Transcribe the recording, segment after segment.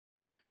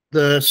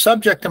The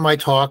subject of my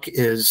talk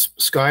is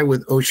Sky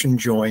with Ocean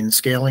Join,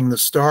 Scaling the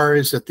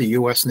Stars at the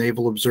U.S.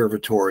 Naval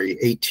Observatory,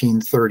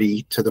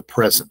 1830 to the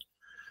present.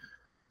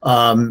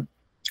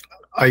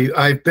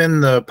 I've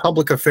been the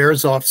public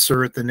affairs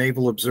officer at the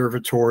Naval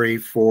Observatory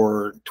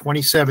for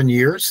 27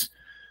 years.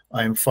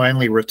 I'm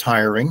finally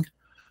retiring.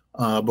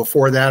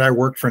 Before that, I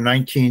worked for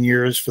 19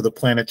 years for the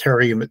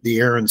planetarium at the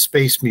Air and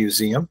Space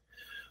Museum.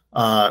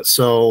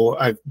 So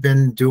I've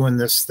been doing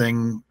this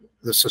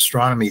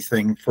astronomy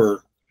thing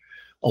for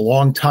a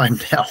long time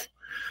now.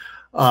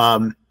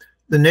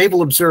 The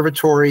Naval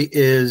Observatory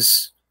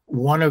is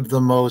one of the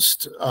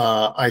most,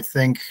 I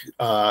think,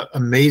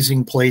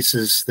 amazing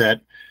places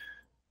that,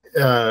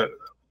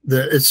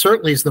 it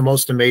certainly is the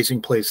most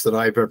amazing place that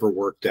I've ever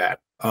worked at.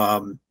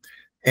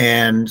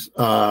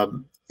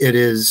 It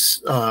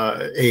is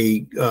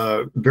a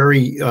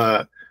very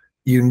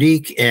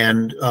unique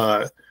and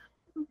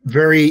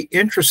very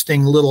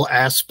interesting little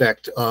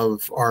aspect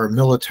of our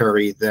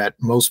military that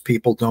most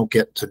people don't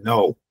get to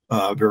know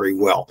very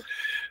well.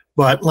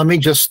 But let me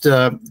just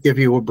give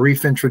you a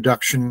brief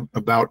introduction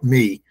about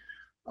me.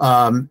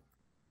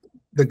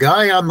 The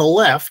guy on the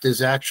left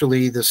is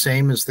actually the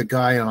same as the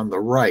guy on the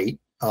right.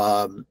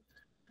 The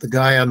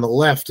guy on the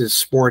left is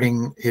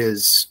sporting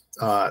his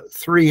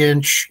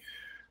 3-inch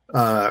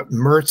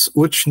Merz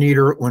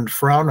Uchnieder und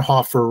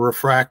Fraunhofer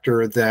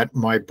refractor that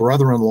my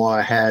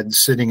brother-in-law had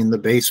sitting in the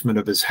basement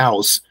of his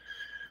house.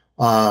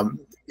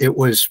 It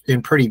was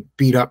in pretty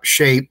beat up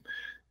shape.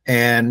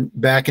 And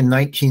back in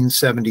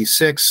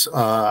 1976,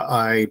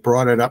 I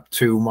brought it up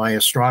to my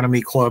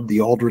astronomy club, the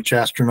Aldrich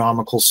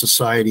Astronomical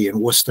Society in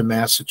Worcester,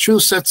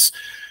 Massachusetts,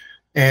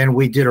 and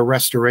we did a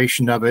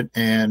restoration of it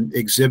and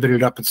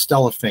exhibited up at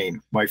Stellafane,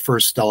 my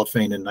first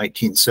Stellafane in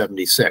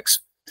 1976.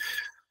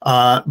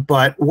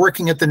 But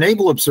working at the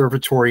Naval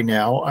Observatory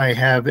now, I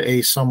have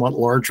a somewhat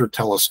larger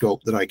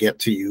telescope that I get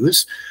to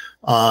use,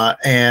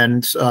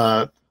 and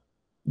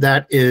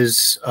that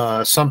is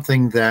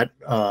something that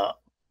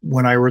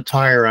when I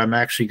retire, I'm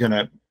actually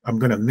gonna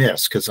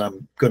miss, because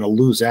I'm gonna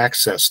lose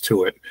access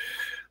to it.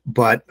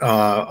 But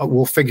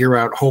we'll figure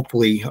out,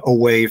 hopefully, a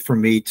way for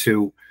me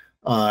to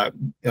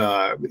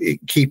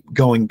keep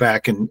going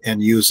back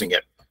and using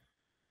it.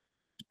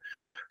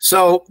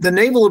 So the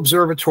Naval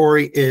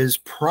Observatory is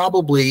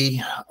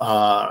probably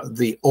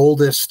the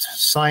oldest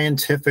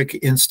scientific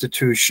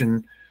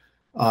institution,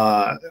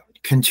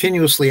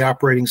 continuously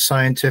operating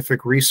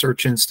scientific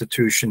research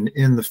institution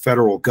in the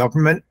federal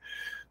government.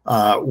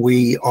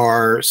 We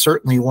are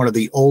certainly one of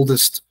the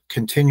oldest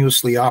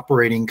continuously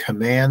operating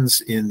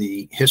commands in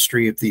the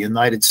history of the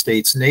United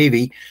States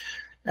Navy.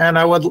 And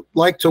I would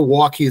like to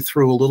walk you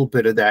through a little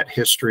bit of that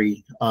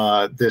history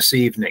this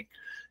evening,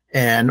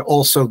 and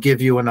also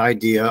give you an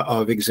idea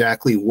of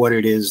exactly what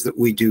it is that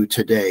we do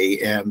today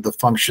and the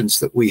functions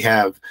that we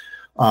have,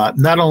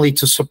 not only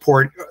to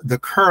support the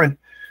current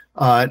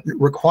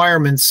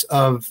requirements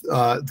of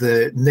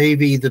the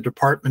Navy, the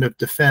Department of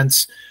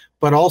Defense,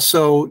 but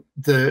also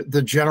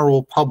the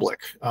general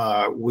public.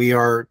 We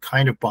are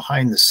kind of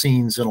behind the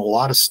scenes in a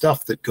lot of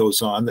stuff that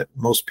goes on that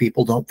most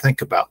people don't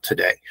think about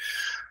today.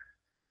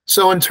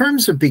 So in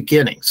terms of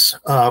beginnings,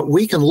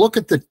 we can look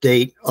at the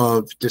date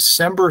of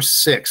December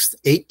 6th,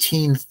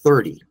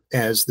 1830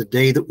 as the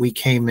day that we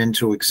came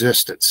into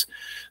existence.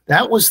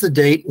 That was the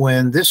date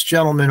when this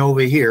gentleman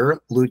over here,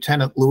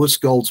 Lieutenant Louis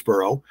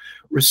Goldsborough,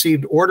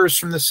 received orders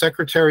from the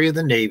Secretary of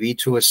the Navy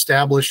to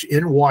establish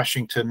in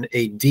Washington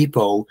a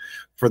depot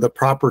for the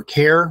proper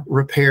care,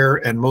 repair,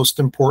 and most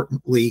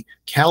importantly,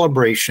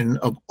 calibration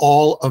of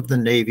all of the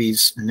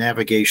Navy's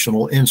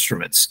navigational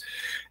instruments.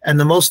 And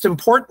the most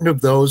important of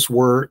those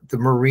were the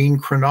marine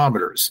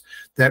chronometers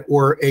that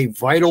were a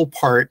vital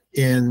part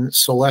in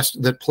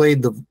that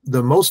played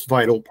the most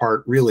vital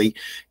part, really,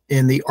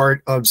 in the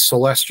art of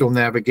celestial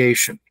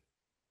navigation.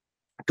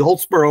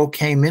 Goldsborough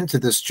came into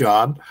this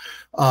job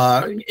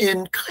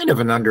in kind of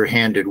an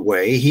underhanded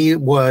way. He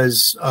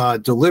was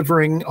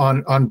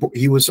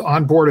he was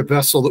on board a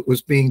vessel that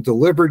was being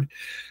delivered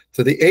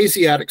to the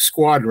Asiatic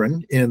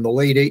Squadron in the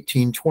late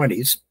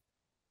 1820s.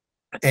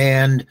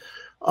 And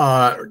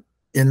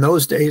in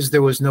those days,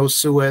 there was no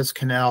Suez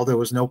Canal, there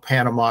was no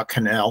Panama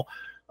Canal.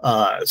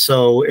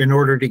 So in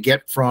order to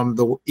get from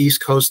the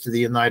East Coast of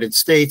the United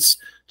States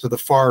to the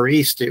Far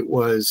East, it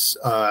was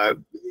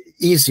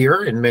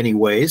easier in many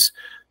ways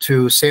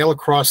to sail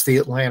across the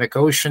Atlantic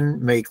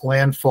Ocean, make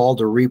landfall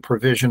to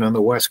reprovision on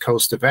the west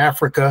coast of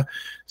Africa,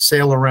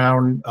 sail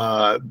around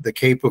the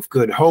Cape of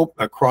Good Hope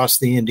across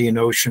the Indian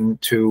Ocean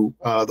to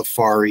the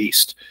Far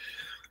East.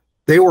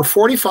 They were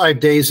 45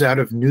 days out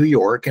of New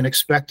York and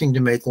expecting to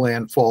make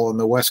landfall on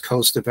the west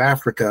coast of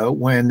Africa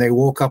when they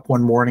woke up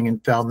one morning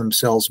and found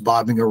themselves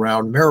bobbing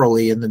around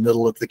merrily in the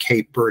middle of the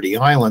Cape Verde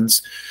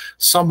Islands,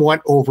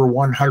 somewhat over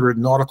 100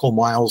 nautical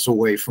miles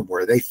away from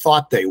where they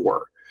thought they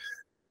were.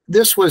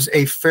 This was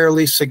a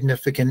fairly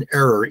significant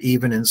error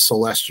even in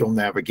celestial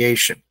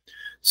navigation.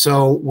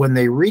 So when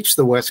they reached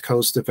the west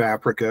coast of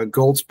Africa,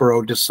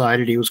 Goldsborough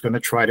decided he was going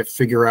to try to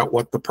figure out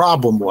what the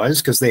problem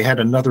was, because they had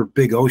another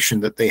big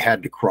ocean that they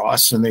had to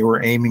cross, and they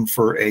were aiming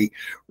for a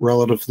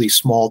relatively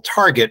small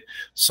target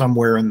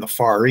somewhere in the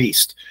Far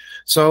East.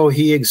 So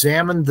he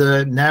examined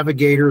the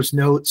navigator's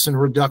notes and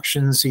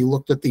reductions. He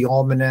looked at the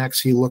almanacs.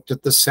 He looked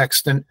at the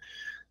sextant.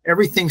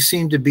 Everything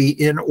seemed to be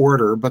in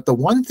order, but the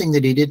one thing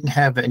that he didn't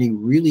have any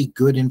really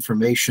good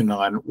information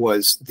on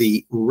was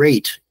the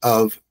rate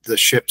of the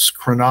ship's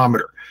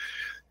chronometer.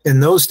 In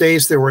those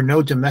days, there were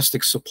no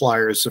domestic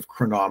suppliers of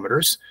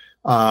chronometers.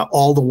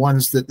 All the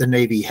ones that the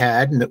Navy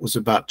had, and it was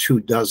about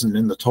 24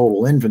 in the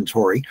total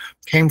inventory,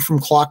 came from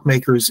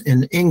clockmakers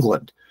in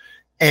England.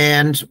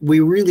 And we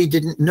really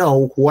didn't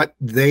know what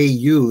they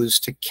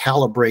used to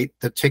calibrate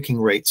the ticking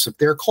rates of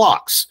their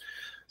clocks.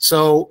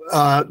 So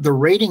the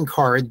rating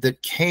card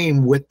that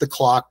came with the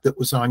clock that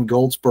was on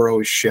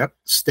Goldsborough's ship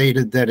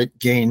stated that it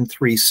gained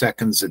 3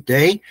 seconds a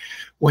day.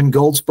 When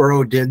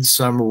Goldsborough did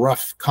some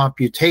rough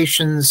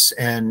computations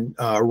and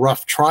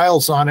rough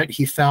trials on it,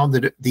 he found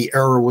that the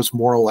error was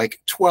more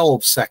like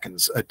 12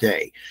 seconds a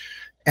day.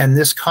 And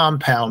this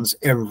compounds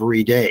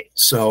every day.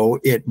 So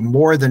it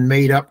more than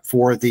made up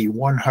for the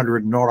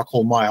 100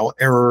 nautical mile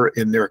error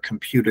in their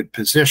computed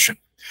position.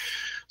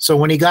 So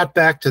when he got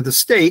back to the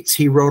States,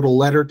 he wrote a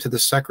letter to the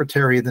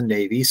Secretary of the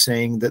Navy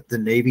saying that the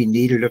Navy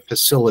needed a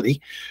facility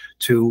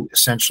to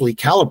essentially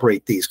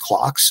calibrate these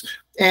clocks,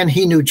 and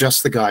he knew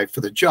just the guy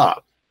for the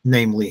job,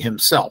 namely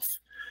himself.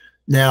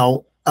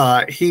 Now,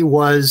 he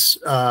was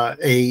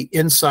a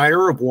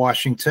insider of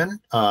Washington,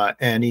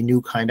 and he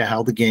knew kind of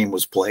how the game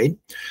was played.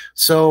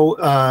 So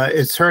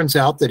it turns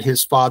out that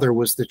his father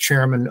was the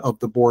chairman of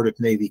the Board of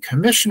Navy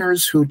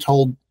Commissioners, who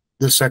told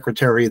the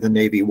Secretary of the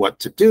Navy what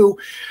to do.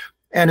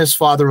 And his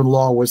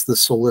father-in-law was the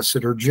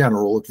Solicitor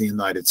General of the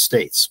United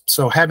States.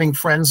 So having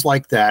friends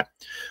like that,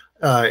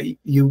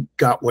 you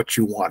got what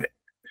you wanted.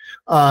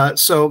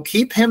 So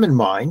keep him in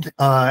mind.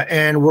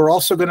 And we're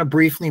also going to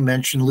briefly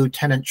mention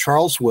Lieutenant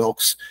Charles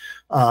Wilkes,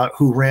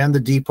 who ran the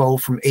depot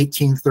from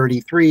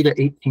 1833 to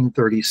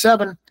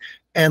 1837,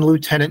 and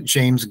Lieutenant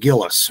James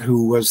Gillis,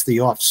 who was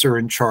the officer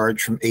in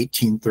charge from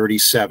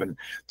 1837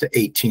 to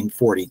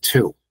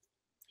 1842.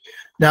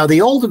 Now,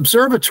 the old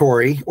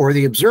observatory, or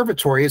the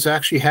observatory, has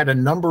actually had a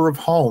number of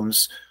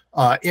homes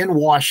in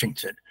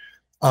Washington.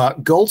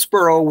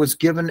 Goldsborough was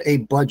given a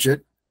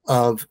budget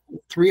of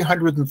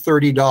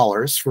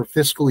 $330 for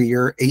fiscal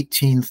year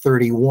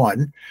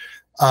 1831.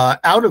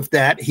 Out of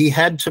that, he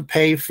had to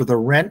pay for the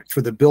rent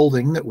for the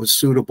building that was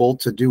suitable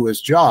to do his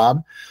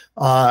job.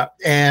 That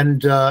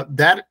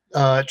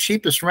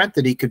cheapest rent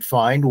that he could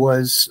find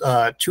was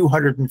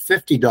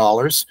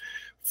 $250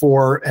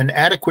 for an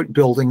adequate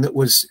building that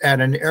was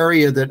at an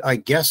area that I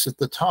guess at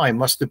the time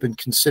must have been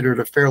considered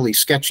a fairly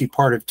sketchy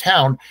part of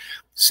town,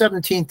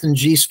 17th and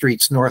G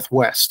Streets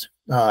Northwest,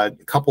 a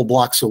couple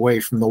blocks away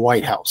from the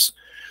White House.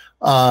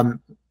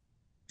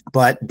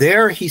 But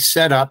there he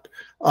set up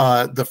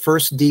the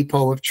first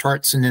depot of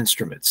charts and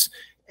instruments.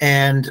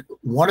 And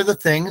one of the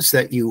things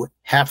that you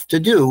have to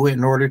do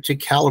in order to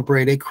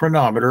calibrate a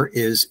chronometer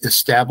is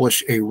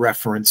establish a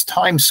reference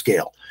time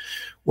scale.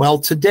 Well,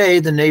 today,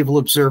 the Naval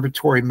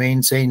Observatory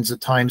maintains a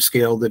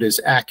timescale that is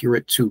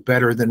accurate to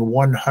better than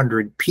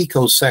 100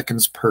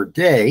 picoseconds per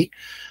day.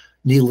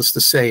 Needless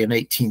to say, in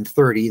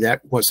 1830,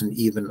 that wasn't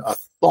even a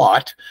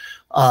thought.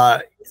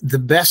 The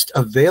best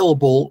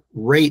available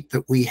rate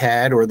that we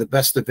had, or the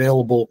best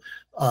available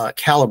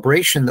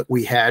calibration that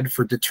we had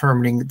for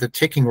determining the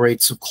ticking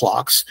rates of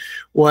clocks,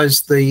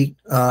 was the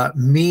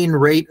mean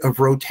rate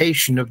of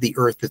rotation of the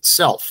Earth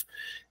itself.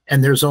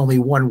 And there's only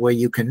one way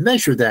you can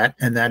measure that,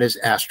 and that is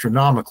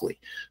astronomically.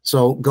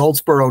 So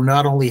Goldsborough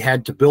not only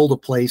had to build a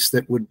place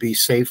that would be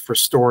safe for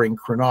storing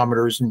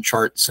chronometers and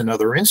charts and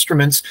other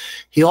instruments,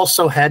 he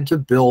also had to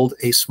build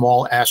a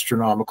small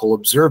astronomical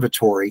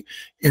observatory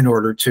in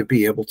order to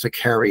be able to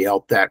carry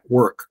out that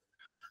work.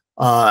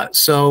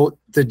 So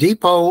the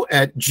depot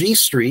at G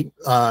Street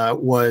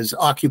was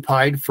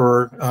occupied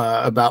for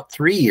about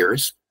 3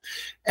 years.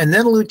 And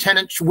then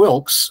Lieutenant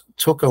Wilkes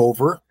took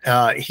over.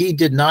 He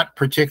did not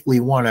particularly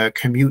want to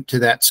commute to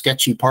that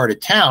sketchy part of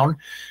town,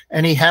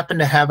 and he happened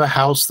to have a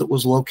house that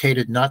was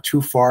located not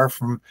too far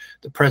from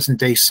the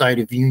present-day site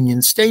of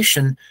Union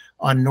Station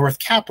on North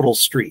Capitol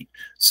Street.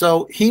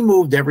 So he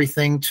moved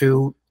everything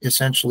to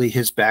essentially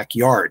his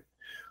backyard.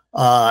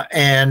 That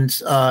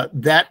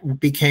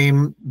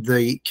became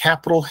the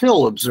Capitol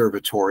Hill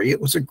Observatory.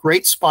 It was a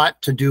great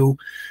spot to do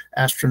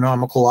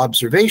astronomical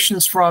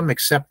observations from,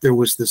 except there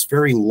was this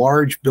very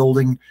large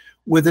building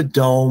with a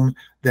dome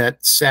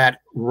that sat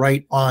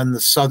right on the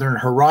southern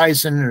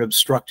horizon and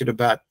obstructed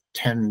about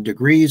 10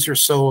 degrees or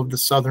so of the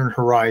southern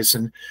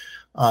horizon.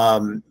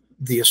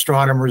 The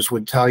astronomers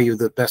would tell you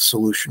the best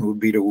solution would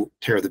be to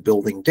tear the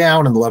building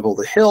down and level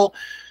the hill,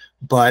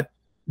 but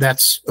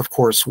that's, of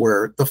course,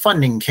 where the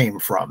funding came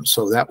from.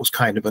 So that was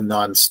kind of a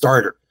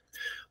non-starter.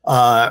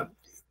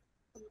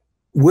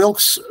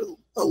 Wilkes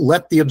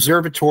let the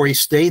observatory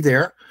stay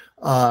there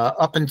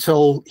up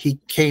until he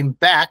came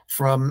back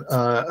from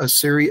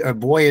a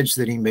voyage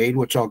that he made,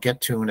 which I'll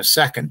get to in a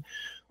second,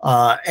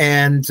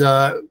 and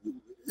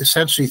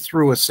essentially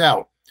threw us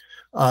out.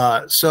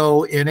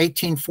 So in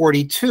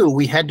 1842,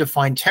 we had to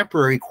find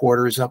temporary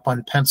quarters up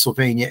on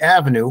Pennsylvania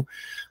Avenue.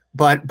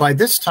 But by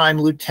this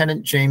time,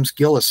 Lieutenant James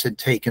Gillis had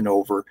taken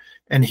over,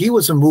 and he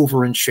was a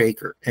mover and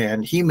shaker.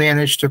 And he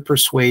managed to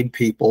persuade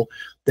people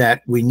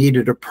that we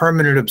needed a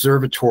permanent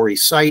observatory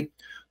site.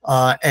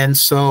 And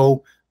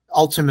so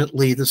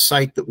ultimately, the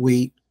site that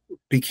we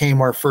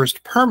became our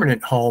first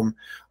permanent home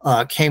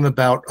came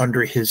about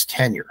under his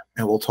tenure.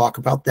 And we'll talk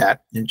about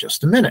that in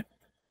just a minute.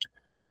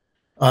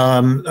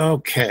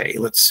 Okay,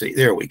 let's see.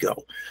 There we go.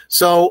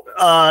 So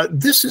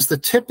this is the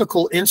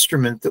typical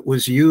instrument that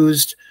was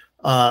used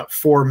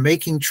for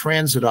making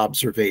transit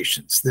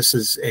observations. This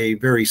is a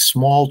very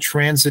small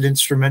transit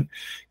instrument.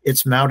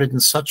 It's mounted in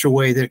such a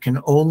way that it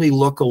can only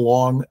look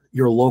along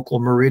your local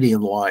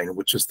meridian line,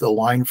 which is the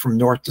line from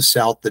north to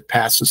south that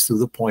passes through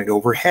the point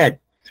overhead.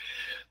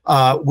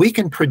 We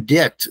can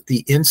predict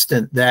the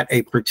instant that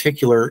a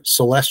particular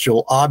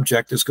celestial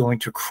object is going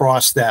to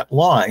cross that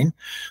line.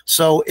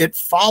 So it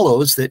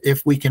follows that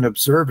if we can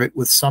observe it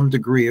with some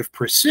degree of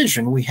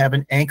precision, we have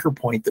an anchor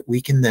point that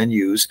we can then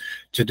use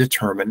to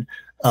determine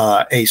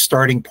a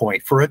starting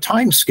point for a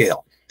time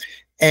scale.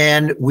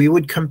 And we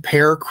would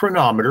compare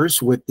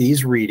chronometers with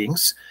these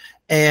readings,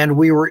 and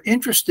we were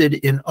interested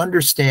in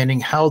understanding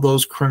how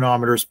those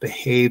chronometers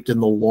behaved in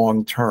the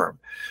long term.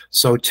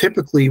 So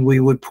typically we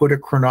would put a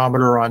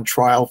chronometer on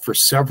trial for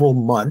several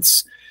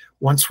months.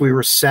 Once we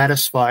were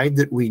satisfied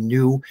that we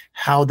knew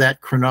how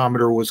that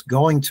chronometer was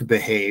going to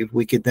behave,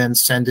 we could then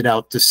send it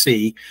out to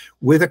sea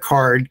with a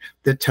card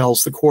that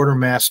tells the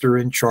quartermaster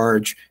in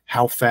charge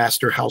how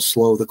fast or how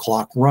slow the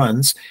clock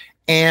runs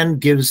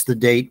and gives the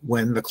date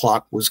when the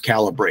clock was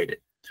calibrated.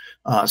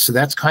 So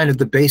that's kind of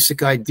the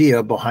basic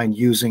idea behind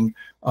using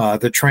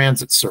the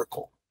transit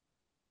circle.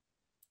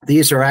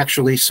 These are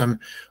actually some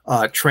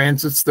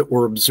transits that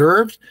were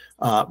observed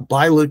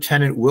by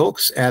Lieutenant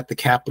Wilkes at the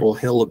Capitol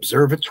Hill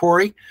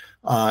Observatory.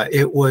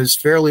 It was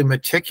fairly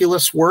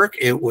meticulous work.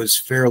 It was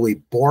fairly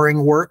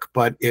boring work,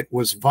 but it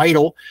was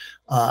vital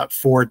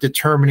for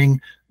determining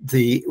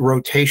the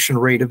rotation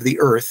rate of the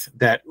Earth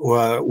that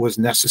was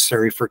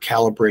necessary for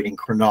calibrating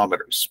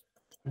chronometers.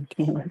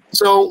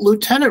 So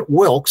Lieutenant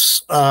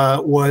Wilkes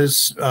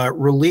was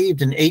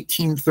relieved in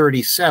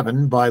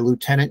 1837 by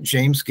Lieutenant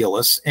James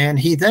Gillis, and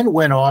he then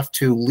went off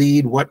to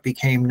lead what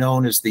became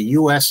known as the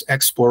U.S.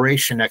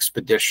 Exploration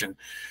Expedition,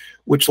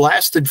 which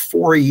lasted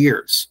 4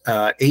 years,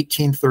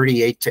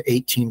 1838 to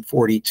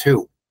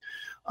 1842.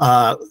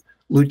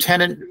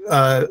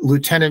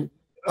 Lieutenant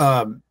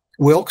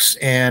Wilkes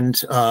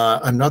and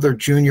another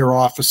junior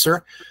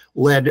officer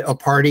led a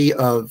party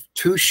of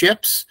 2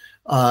 ships.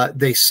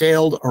 They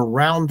sailed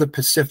around the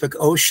Pacific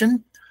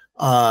Ocean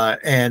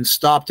and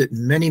stopped at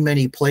many,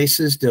 many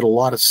places, did a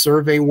lot of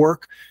survey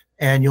work.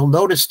 And you'll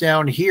notice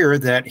down here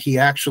that he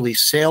actually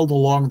sailed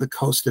along the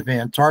coast of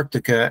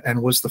Antarctica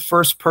and was the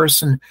first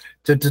person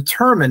to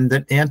determine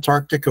that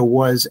Antarctica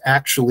was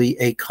actually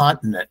a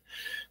continent.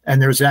 And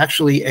there's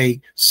actually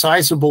a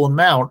sizable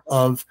amount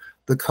of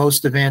the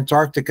coast of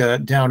Antarctica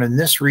down in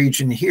this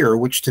region here,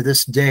 which to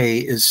this day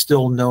is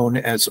still known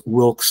as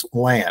Wilkes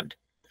Land.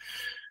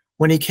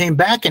 When he came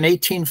back in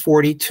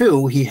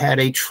 1842, he had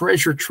a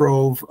treasure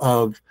trove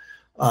of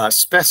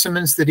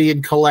specimens that he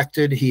had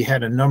collected. He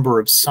had a number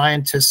of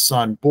scientists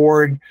on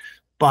board,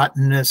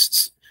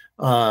 botanists,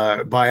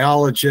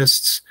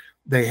 biologists.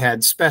 They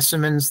had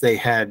specimens. They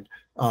had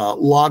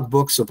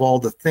logbooks of all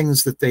the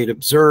things that they'd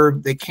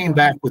observed. They came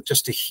back with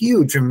just a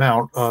huge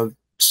amount of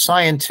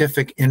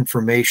scientific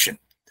information.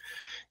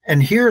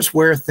 And here's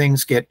where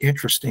things get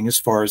interesting as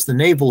far as the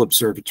Naval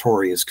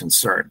Observatory is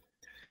concerned.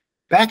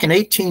 Back in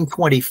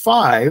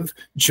 1825,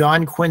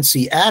 John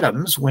Quincy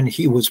Adams, when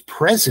he was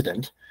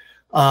president,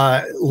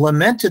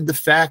 lamented the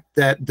fact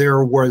that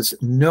there was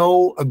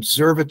no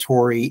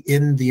observatory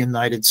in the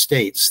United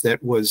States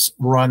that was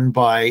run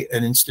by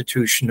an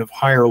institution of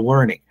higher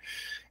learning.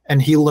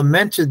 And he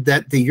lamented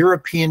that the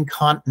European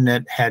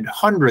continent had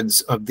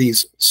hundreds of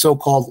these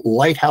so-called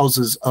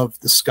lighthouses of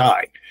the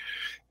sky.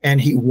 And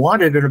he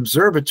wanted an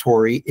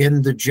observatory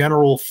in the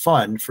general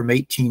fund from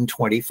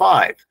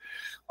 1825.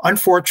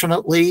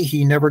 Unfortunately,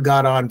 he never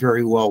got on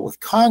very well with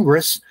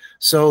Congress,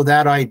 so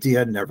that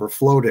idea never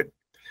floated.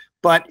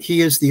 But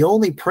he is the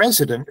only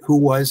president who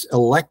was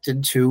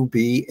elected to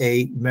be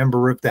a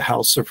member of the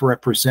House of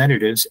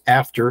Representatives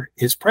after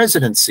his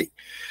presidency.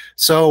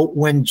 So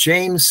when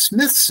James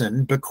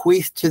Smithson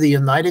bequeathed to the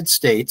United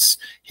States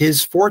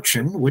his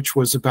fortune, which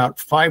was about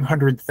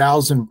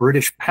 500,000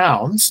 British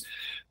pounds,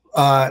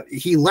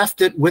 he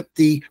left it with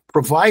the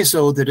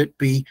proviso that it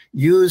be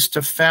used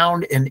to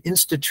found an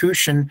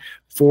institution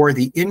for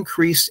the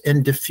increase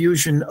and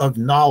diffusion of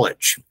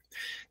knowledge.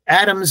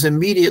 Adams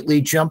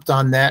immediately jumped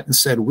on that and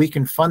said, we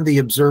can fund the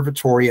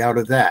observatory out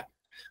of that.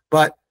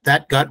 But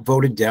that got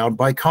voted down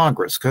by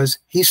Congress because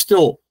he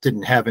still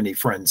didn't have any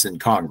friends in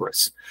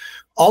Congress.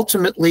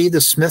 Ultimately,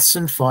 the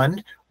Smithson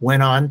Fund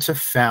went on to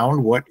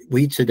found what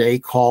we today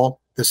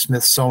call the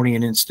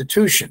Smithsonian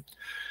Institution.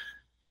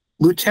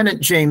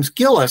 Lieutenant James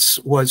Gillis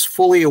was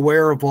fully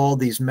aware of all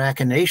these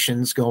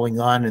machinations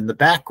going on in the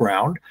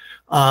background,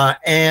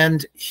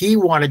 and he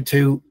wanted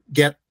to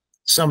get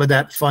some of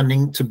that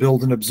funding to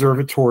build an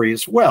observatory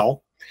as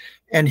well.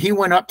 And he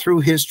went up through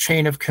his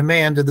chain of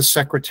command to the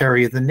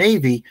Secretary of the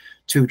Navy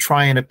to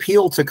try and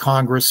appeal to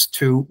Congress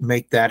to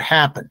make that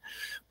happen.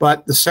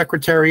 But the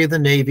Secretary of the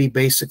Navy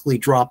basically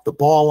dropped the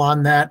ball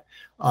on that,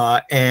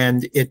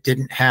 and it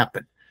didn't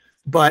happen.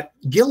 But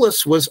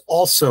Gillis was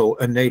also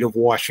a native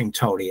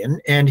Washingtonian,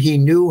 and he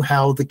knew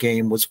how the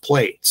game was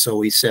played.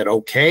 So he said,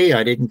 okay,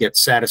 I didn't get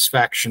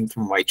satisfaction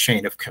from my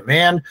chain of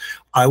command.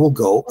 I will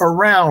go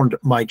around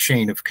my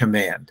chain of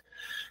command.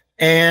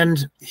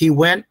 And he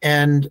went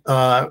and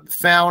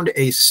found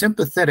a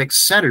sympathetic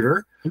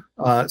senator,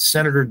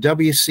 Senator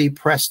W.C.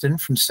 Preston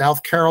from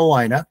South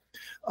Carolina,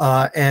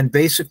 and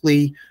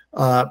basically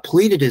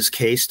pleaded his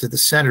case to the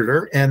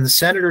senator. And the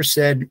senator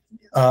said,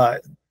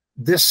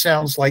 this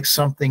sounds like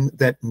something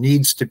that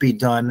needs to be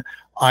done.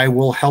 I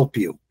will help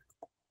you.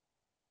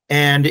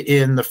 And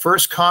in the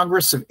first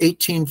Congress of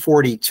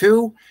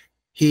 1842,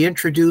 he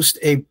introduced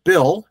a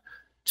bill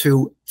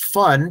to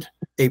fund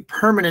a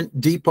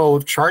permanent depot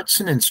of charts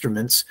and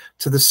instruments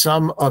to the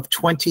sum of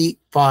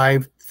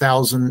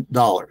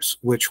 $25,000,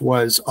 which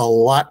was a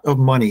lot of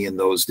money in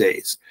those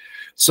days.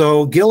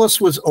 So Gillis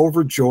was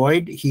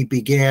overjoyed. He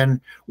began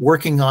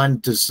working on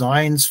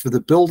designs for the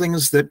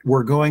buildings that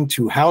were going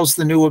to house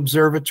the new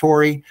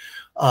observatory.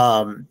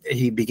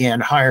 He began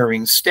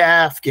hiring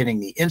staff, getting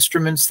the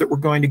instruments that were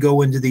going to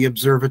go into the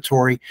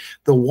observatory.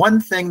 The one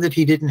thing that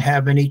he didn't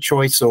have any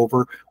choice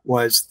over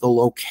was the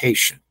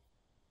location.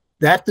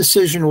 That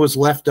decision was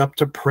left up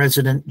to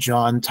President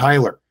John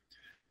Tyler.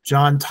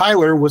 John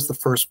Tyler was the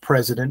first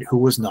president who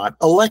was not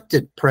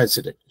elected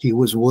president. He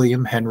was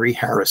William Henry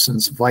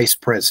Harrison's vice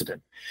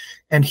president,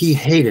 and he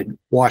hated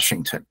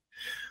Washington.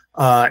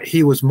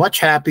 He was much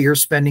happier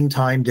spending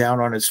time down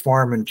on his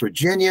farm in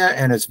Virginia,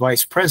 and as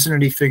vice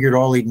president, he figured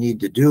all he'd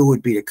need to do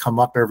would be to come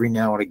up every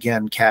now and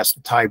again, cast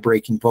a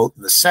tie-breaking vote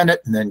in the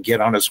Senate, and then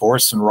get on his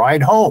horse and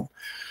ride home.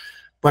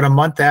 But a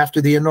month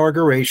after the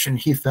inauguration,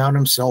 he found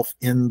himself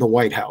in the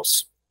White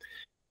House.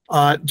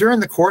 During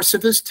the course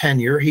of his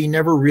tenure, he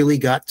never really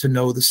got to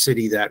know the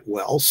city that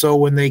well. So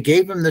when they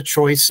gave him the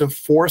choice of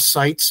 4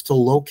 sites to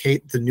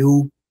locate the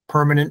new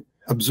permanent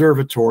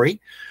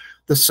observatory,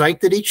 the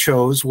site that he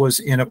chose was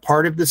in a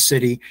part of the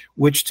city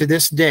which to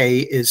this day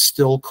is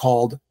still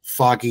called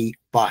Foggy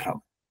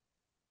Bottom.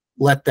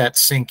 Let that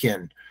sink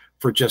in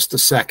for just a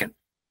second.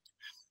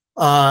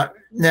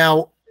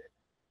 Now,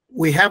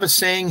 we have a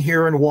saying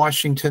here in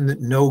Washington that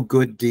no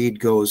good deed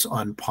goes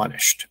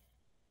unpunished.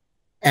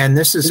 And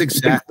this is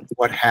exactly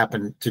what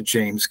happened to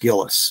James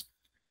Gillis.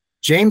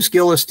 James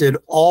Gillis did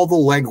all the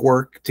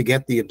legwork to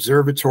get the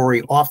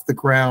observatory off the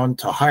ground,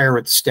 to hire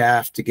its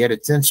staff, to get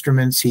its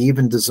instruments. He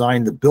even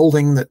designed the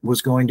building that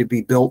was going to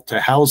be built to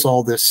house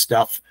all this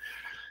stuff.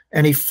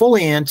 And he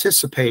fully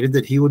anticipated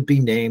that he would be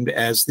named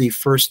as the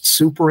first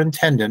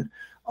superintendent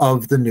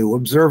of the new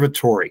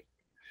observatory.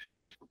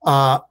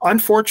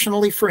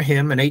 Unfortunately for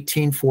him, in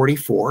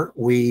 1844,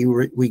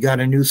 we got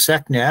a new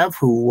SecNav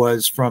who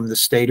was from the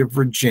state of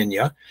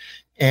Virginia,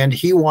 and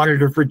he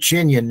wanted a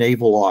Virginia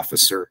naval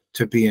officer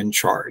to be in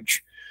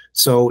charge.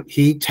 So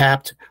he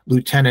tapped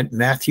Lieutenant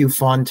Matthew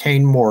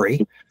Fontaine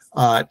Maury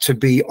to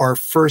be our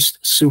first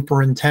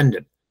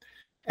superintendent.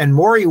 And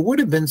Maury would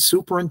have been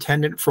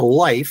superintendent for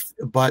life,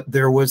 but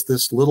there was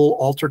this little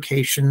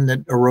altercation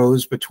that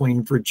arose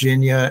between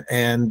Virginia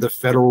and the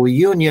Federal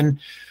Union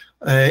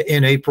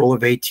in April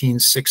of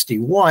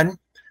 1861.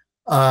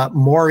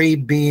 Maury,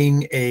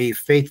 being a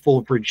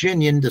faithful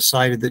Virginian,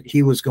 decided that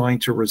he was going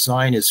to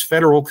resign his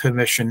federal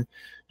commission,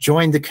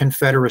 joined the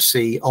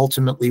Confederacy,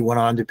 ultimately went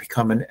on to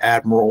become an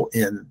admiral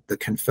in the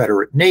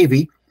Confederate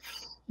Navy.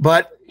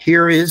 But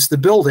here is the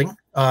building,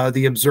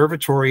 the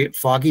observatory at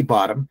Foggy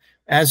Bottom,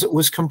 as it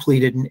was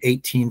completed in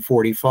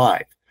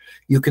 1845.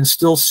 You can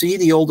still see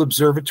the old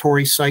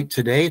observatory site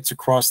today. It's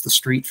across the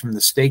street from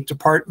the State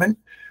Department.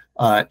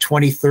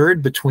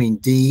 23rd between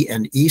D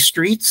and E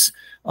streets.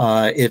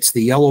 It's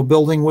the yellow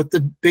building with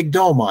the big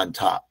dome on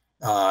top.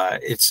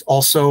 It's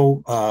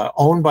also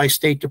owned by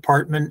State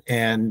Department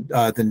and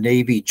the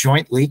Navy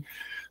jointly,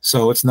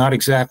 so it's not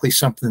exactly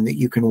something that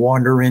you can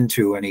wander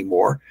into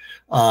anymore,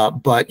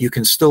 but you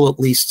can still at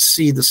least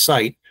see the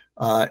site.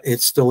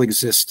 It still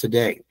exists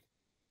today.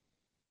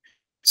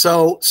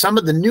 So some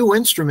of the new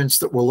instruments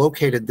that were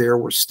located there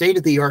were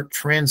state-of-the-art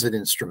transit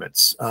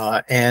instruments,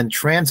 and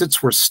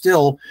transits were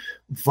still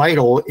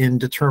vital in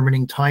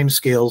determining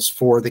timescales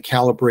for the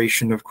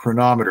calibration of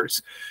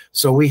chronometers.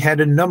 So we had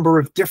a number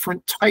of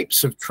different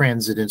types of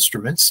transit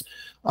instruments,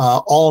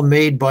 all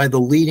made by the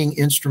leading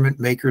instrument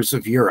makers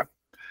of Europe.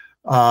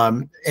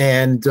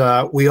 And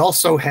we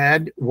also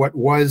had what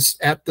was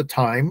at the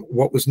time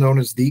what was known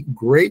as the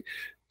Great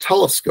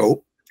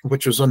Telescope,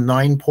 which was a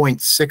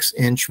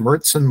 9.6-inch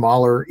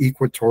Mertzen-Mahler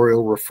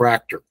equatorial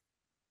refractor.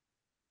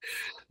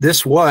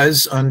 This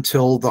was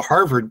until the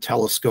Harvard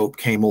telescope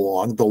came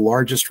along, the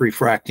largest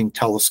refracting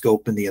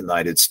telescope in the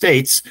United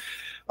States.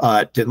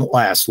 It didn't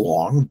last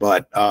long,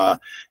 but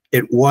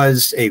it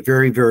was a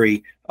very,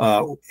 very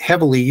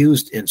heavily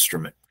used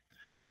instrument.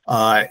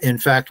 In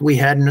fact, we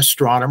had an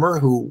astronomer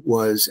who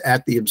was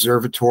at the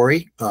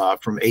observatory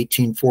from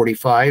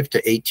 1845 to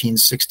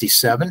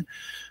 1867.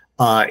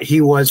 He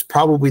was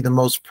probably the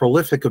most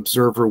prolific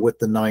observer with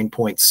the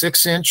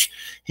 9.6 inch.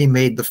 He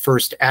made the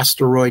first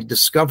asteroid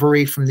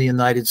discovery from the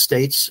United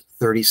States,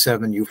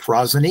 37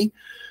 Euphrosyne,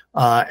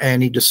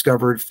 and he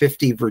discovered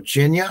 50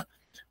 Virginia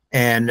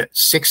and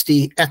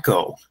 60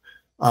 Echo.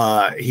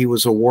 He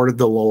was awarded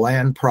the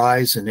Lalande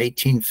Prize in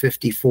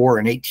 1854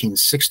 and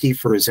 1860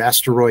 for his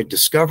asteroid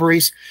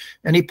discoveries,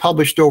 and he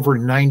published over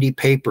 90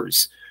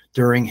 papers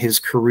during his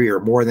career,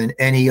 more than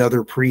any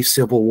other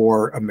pre-Civil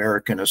War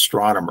American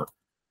astronomer.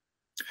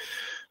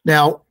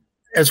 Now,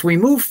 as we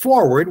move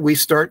forward, we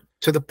start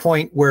to the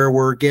point where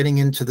we're getting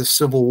into the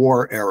Civil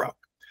War era.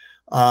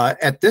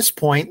 At this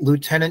point,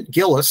 Lieutenant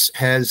Gillis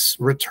has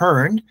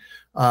returned.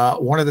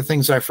 One of the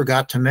things I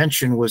forgot to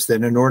mention was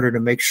that in order to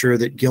make sure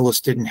that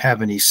Gillis didn't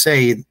have any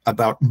say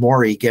about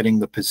Maury getting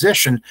the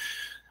position,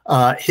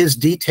 his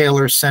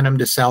detailer sent him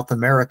to South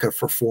America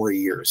for 4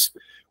 years.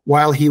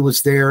 While he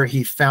was there,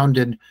 he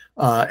founded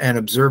an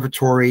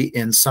observatory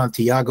in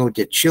Santiago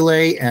de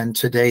Chile, and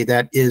today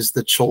that is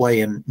the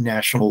Chilean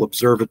National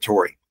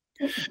Observatory.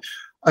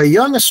 A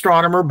young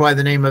astronomer by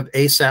the name of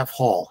Asaph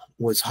Hall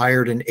was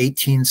hired in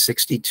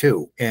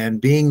 1862,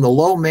 and being the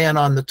low man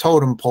on the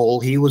totem pole,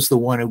 he was the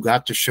one who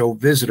got to show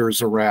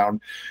visitors around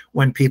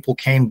when people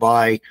came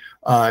by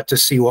to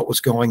see what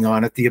was going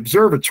on at the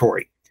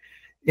observatory.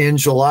 In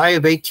July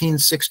of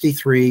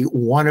 1863,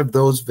 one of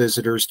those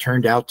visitors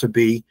turned out to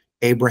be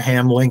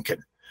Abraham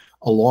Lincoln,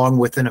 along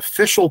with an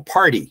official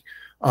party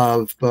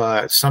of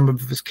some of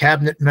his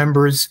cabinet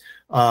members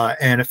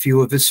and a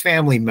few of his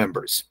family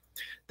members.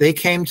 They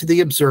came to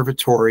the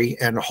observatory,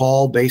 and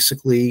Hall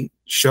basically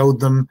showed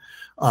them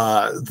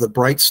the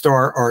bright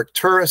star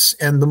Arcturus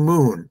and the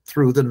moon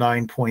through the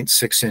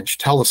 9.6 inch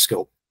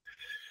telescope.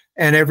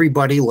 And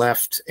everybody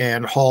left,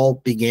 and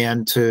Hall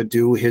began to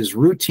do his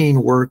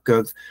routine work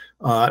of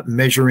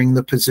measuring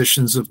the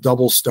positions of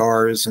double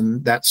stars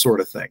and that sort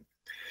of thing.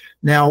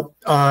 Now,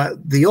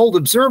 the old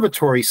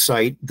observatory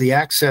site, the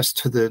access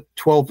to the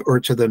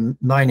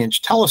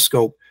 9-inch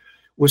telescope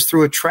was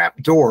through a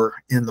trap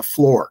door in the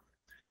floor.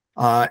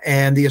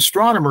 And the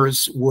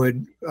astronomers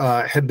would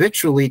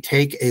habitually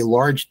take a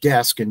large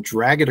desk and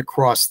drag it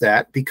across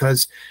that,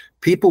 because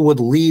people would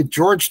leave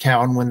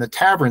Georgetown when the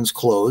taverns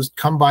closed,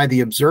 come by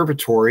the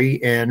observatory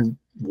and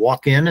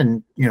walk in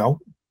and, you know,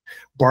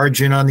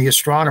 barge in on the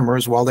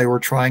astronomers while they were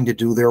trying to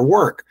do their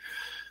work.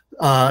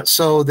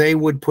 So they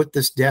would put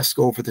this desk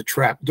over the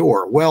trap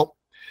door. Well,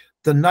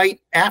 the night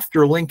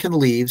after Lincoln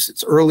leaves,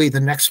 it's early the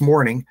next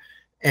morning,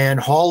 and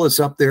Hall is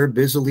up there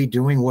busily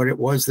doing what it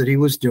was that he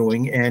was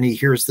doing, and he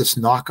hears this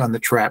knock on the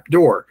trap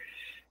door.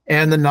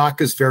 And the knock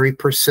is very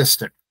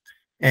persistent.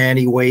 And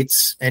he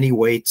waits, and he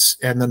waits,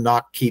 and the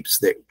knock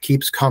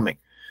keeps coming.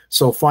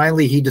 So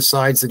finally, he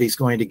decides that he's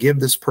going to give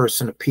this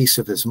person a piece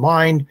of his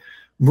mind,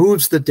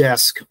 moves the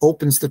desk,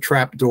 opens the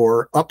trap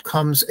door, up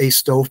comes a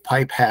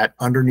stovepipe hat,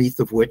 underneath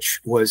of which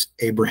was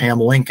Abraham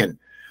Lincoln,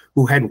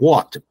 who had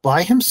walked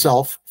by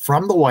himself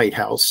from the White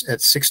House at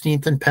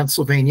 16th and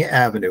Pennsylvania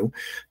Avenue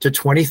to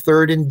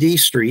 23rd and D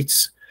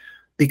Streets,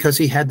 because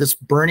he had this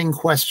burning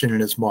question in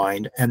his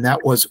mind, and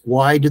that was,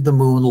 why did the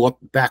moon look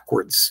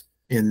backwards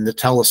in the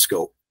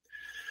telescope?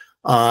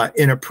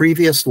 In a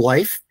previous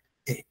life,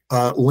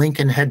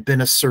 Lincoln had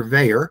been a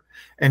surveyor,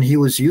 and he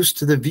was used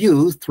to the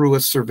view through a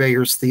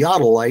surveyor's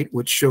theodolite,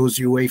 which shows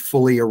you a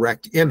fully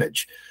erect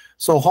image.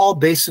 So Hall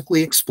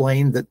basically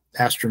explained that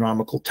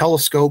astronomical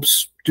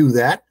telescopes do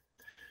that.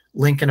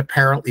 Lincoln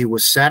apparently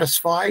was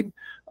satisfied.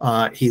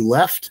 He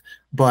left,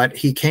 but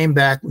he came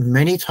back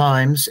many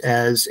times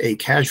as a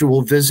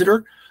casual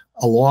visitor,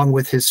 along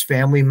with his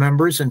family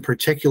members, in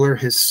particular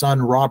his son,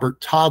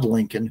 Robert Todd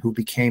Lincoln, who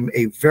became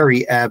a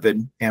very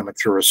avid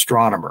amateur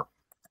astronomer.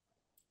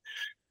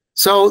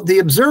 So the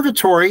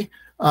observatory,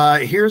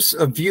 here's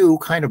a view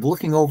kind of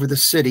looking over the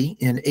city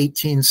in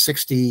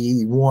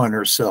 1861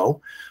 or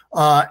so.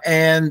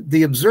 And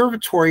the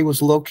observatory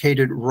was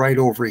located right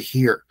over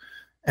here.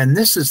 And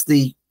this is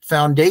the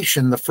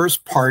foundation, the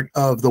first part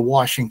of the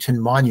Washington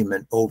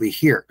Monument over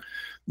here.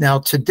 Now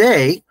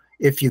today,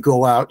 if you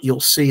go out, you'll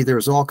see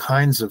there's all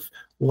kinds of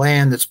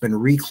land that's been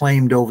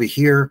reclaimed over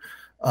here,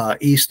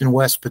 East and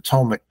West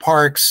Potomac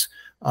Parks,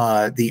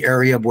 the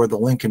area where the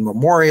Lincoln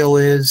Memorial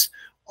is.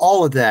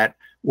 All of that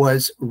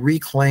was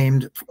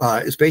reclaimed,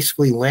 is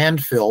basically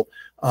landfill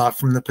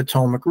from the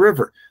Potomac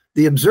River.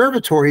 The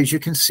observatory, as you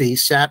can see,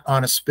 sat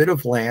on a spit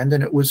of land,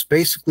 and it was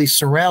basically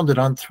surrounded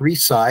on three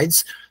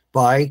sides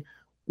by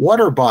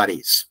water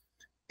bodies.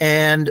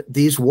 And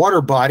these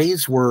water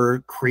bodies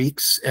were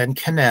creeks and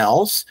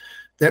canals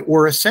that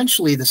were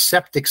essentially the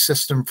septic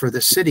system for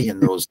the city in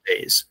those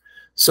days.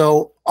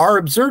 So our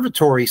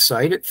observatory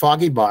site at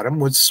Foggy Bottom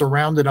was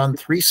surrounded on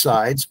three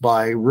sides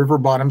by river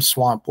bottom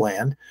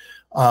swampland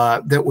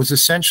that was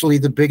essentially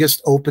the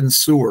biggest open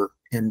sewer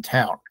in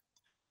town.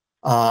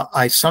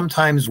 I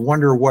sometimes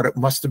wonder what it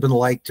must have been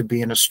like to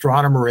be an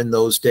astronomer in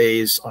those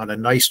days on a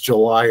nice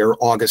July or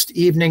August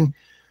evening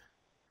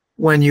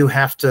when you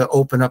have to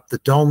open up the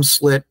dome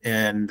slit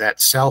and that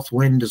south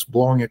wind is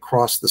blowing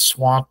across the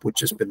swamp,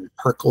 which has been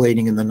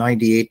percolating in the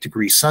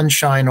 98-degree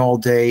sunshine all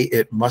day.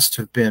 It must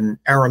have been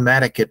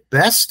aromatic at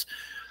best,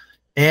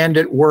 and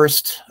at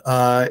worst,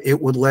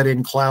 it would let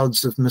in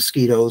clouds of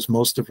mosquitoes,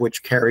 most of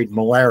which carried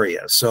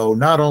malaria. So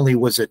not only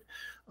was it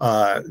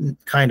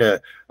kind of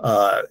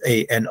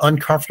an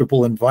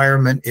uncomfortable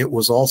environment, it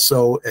was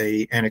also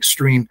an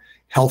extreme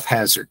health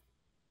hazard.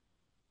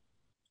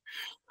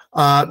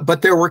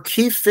 But there were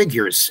key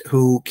figures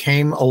who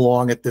came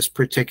along at this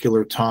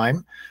particular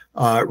time.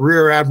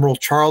 Rear Admiral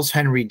Charles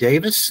Henry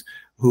Davis,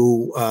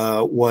 who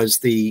was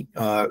the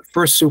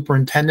first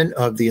superintendent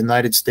of the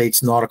United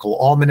States Nautical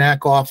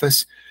Almanac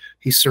Office.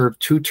 He served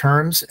 2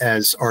 terms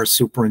as our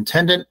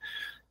superintendent.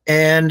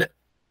 And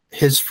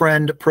his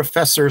friend,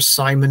 Professor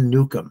Simon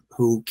Newcomb,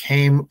 who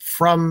came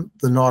from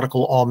the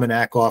Nautical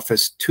Almanac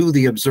Office to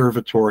the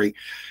observatory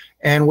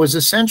and was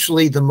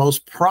essentially the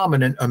most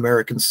prominent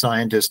American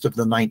scientist of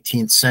the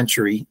 19th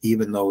century,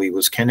 even though he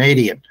was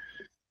Canadian.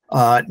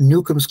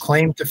 Newcomb's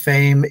claim to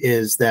fame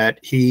is that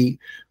he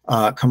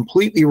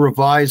completely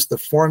revised the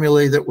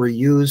formulae that were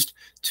used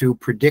to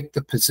predict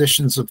the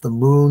positions of the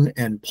moon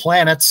and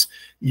planets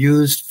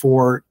used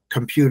for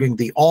computing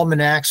the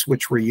almanacs,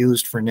 which were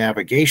used for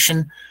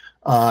navigation,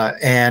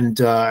 and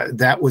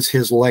that was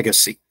his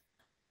legacy.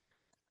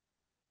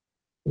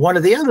 One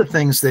of the other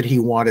things that he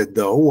wanted,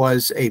 though,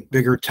 was a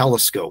bigger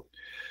telescope.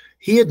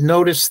 He had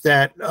noticed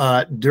that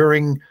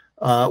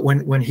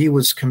when he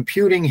was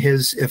computing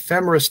his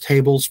Ephemeris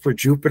tables for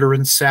Jupiter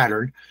and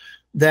Saturn,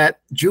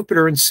 that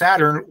Jupiter and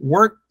Saturn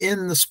weren't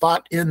in the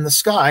spot in the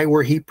sky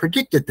where he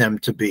predicted them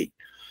to be.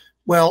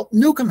 Well,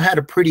 Newcomb had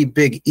a pretty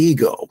big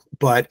ego,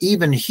 but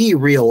even he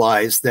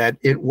realized that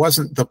it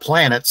wasn't the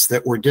planets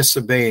that were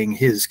disobeying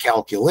his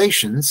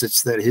calculations,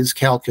 it's that his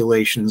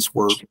calculations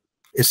were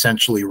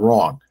essentially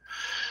wrong.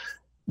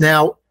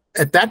 Now,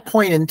 at that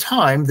point in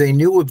time, they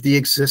knew of the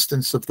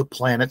existence of the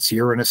planets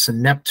Uranus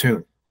and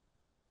Neptune.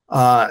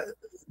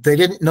 They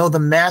didn't know the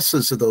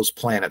masses of those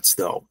planets,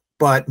 though.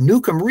 But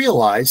Newcomb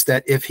realized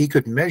that if he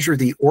could measure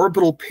the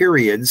orbital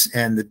periods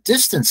and the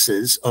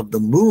distances of the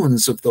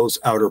moons of those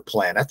outer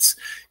planets,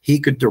 he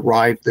could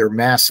derive their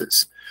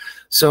masses.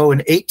 So in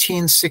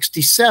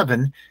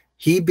 1867,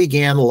 he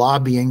began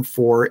lobbying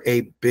for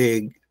a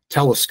big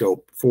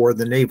telescope for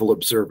the Naval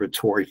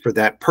Observatory for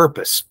that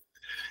purpose.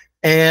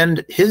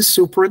 And his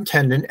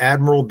superintendent,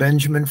 Admiral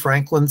Benjamin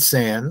Franklin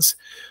Sands,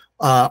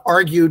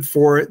 argued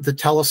for the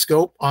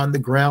telescope on the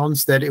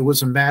grounds that it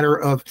was a matter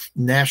of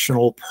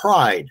national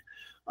pride.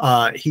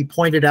 He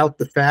pointed out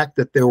the fact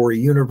that there were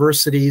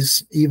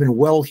universities, even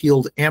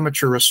well-heeled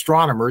amateur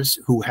astronomers,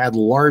 who had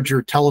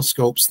larger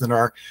telescopes than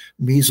our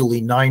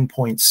measly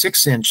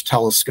 9.6-inch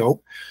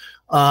telescope.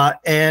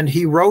 And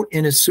he wrote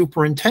in his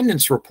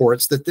superintendent's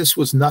reports that this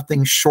was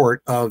nothing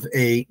short of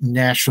a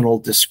national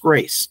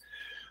disgrace.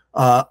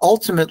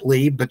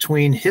 Ultimately,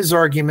 between his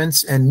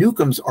arguments and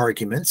Newcomb's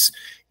arguments,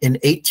 in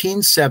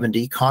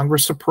 1870,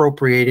 Congress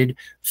appropriated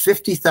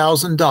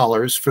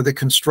 $50,000 for the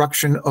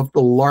construction of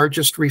the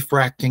largest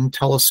refracting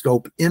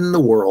telescope in the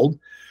world,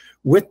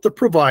 with the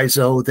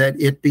proviso that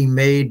it be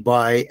made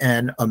by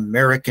an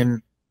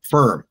American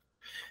firm.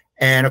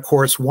 And of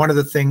course, one of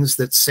the things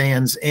that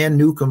Sands and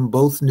Newcomb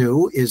both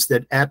knew is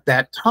that at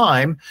that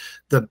time,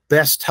 the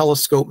best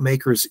telescope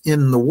makers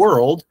in the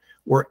world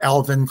were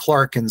Alvan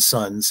Clark and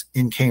Sons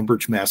in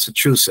Cambridge,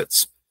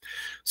 Massachusetts.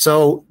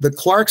 So the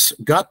Clarks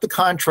got the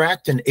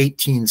contract in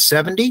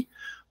 1870.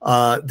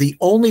 The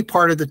only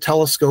part of the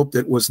telescope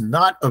that was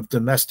not of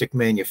domestic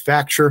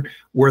manufacture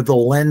were the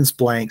lens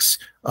blanks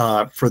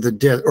for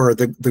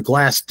the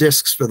glass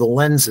discs for the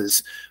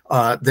lenses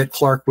that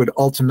Clark would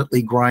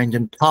ultimately grind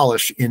and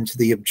polish into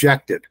the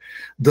objective.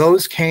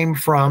 Those came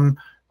from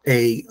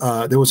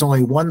there was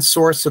only one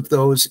source of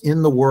those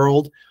in the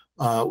world.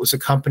 It was a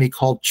company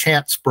called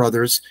Chance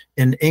Brothers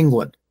in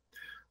England.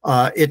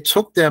 It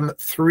took them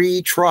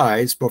 3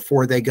 tries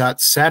before they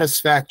got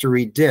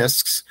satisfactory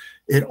discs.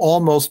 It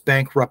almost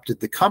bankrupted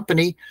the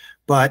company,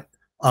 but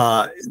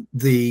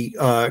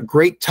the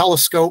great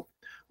telescope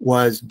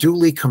was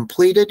duly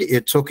completed.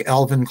 It took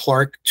Alvan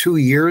Clark 2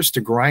 years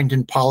to grind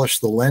and polish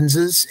the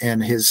lenses,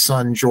 and his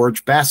son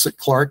George Bassett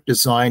Clark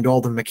designed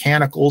all the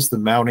mechanicals, the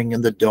mounting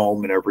and the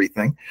dome and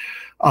everything.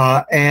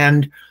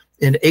 And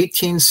in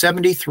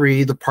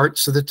 1873, the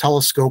parts of the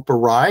telescope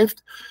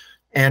arrived,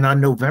 and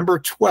on November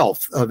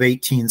 12th of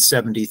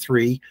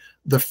 1873,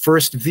 the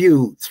first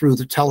view through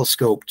the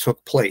telescope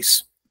took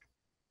place.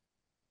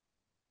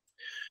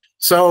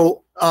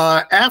 So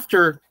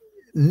after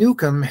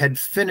Newcomb had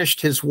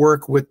finished his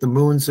work with the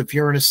moons of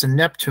Uranus and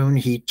Neptune,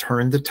 he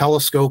turned the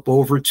telescope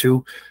over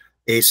to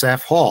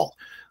Asaph Hall,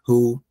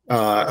 who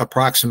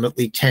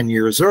approximately 10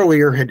 years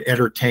earlier, had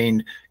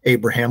entertained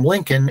Abraham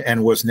Lincoln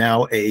and was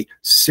now a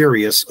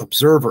serious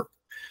observer.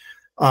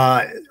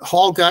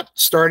 Hall got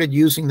started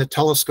using the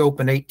telescope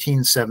in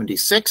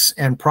 1876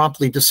 and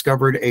promptly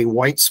discovered a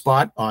white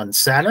spot on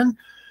Saturn.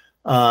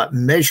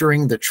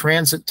 Measuring the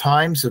transit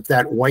times of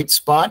that white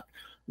spot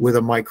with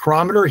a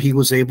micrometer, he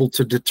was able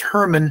to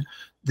determine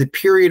the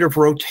period of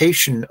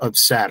rotation of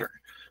Saturn.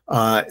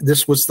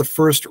 This was the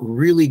first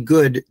really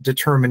good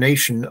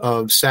determination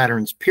of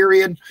Saturn's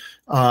period,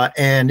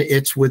 and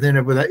it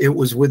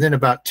was within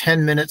about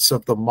 10 minutes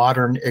of the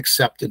modern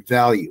accepted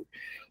value.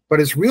 But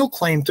his real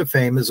claim to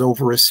fame is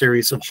over a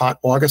series of hot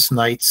August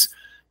nights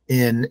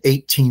in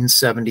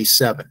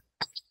 1877.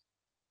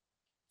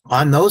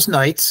 On those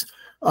nights,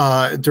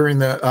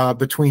 between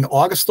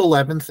August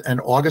 11th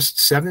and August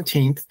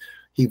 17th,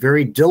 he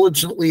very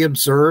diligently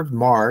observed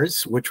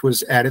Mars, which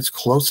was at its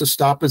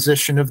closest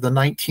opposition of the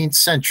 19th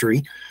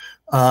century,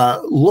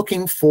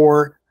 looking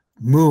for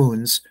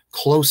moons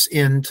close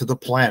in to the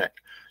planet.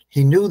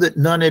 He knew that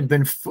none had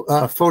been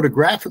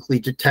photographically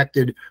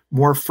detected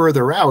more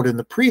further out in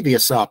the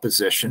previous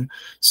opposition,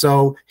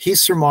 so he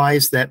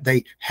surmised that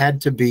they had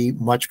to be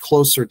much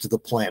closer to the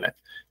planet.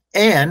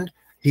 And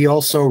he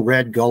also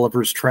read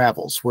Gulliver's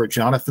Travels, where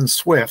Jonathan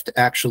Swift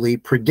actually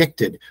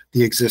predicted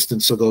the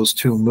existence of those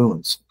two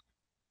moons.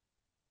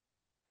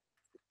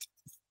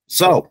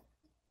 So,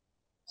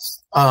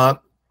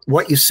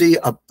 what you see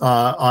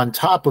on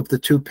top of the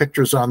two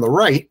pictures on the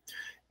right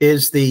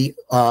is the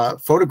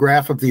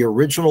photograph of the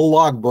original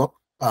logbook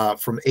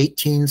from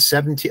August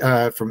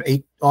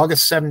 17th,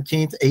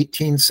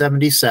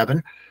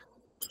 1877,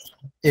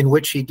 in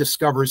which he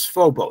discovers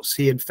Phobos.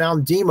 He had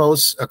found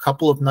Deimos a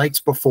couple of nights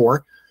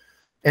before,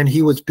 and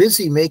he was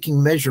busy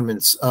making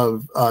measurements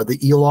of the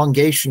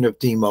elongation of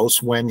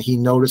Deimos when he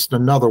noticed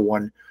another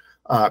one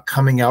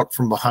coming out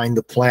from behind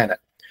the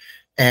planet.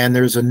 And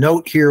there's a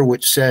note here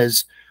which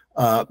says,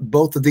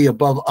 both of the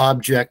above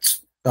objects,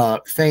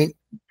 faint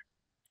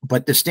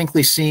but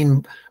distinctly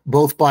seen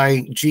both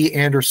by G.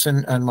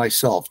 Anderson and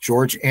myself.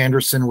 George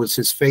Anderson was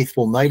his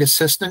faithful night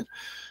assistant.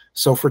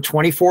 So for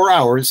 24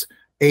 hours,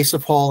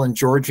 Asaph Hall and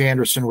George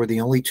Anderson were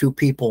the only two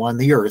people on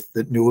the Earth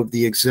that knew of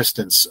the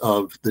existence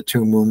of the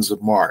two moons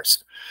of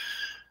Mars.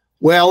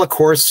 Well, of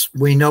course,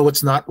 we know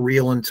it's not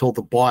real until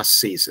the boss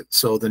sees it.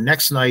 So the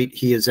next night,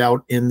 he is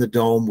out in the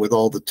dome with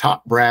all the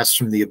top brass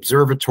from the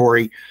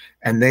observatory,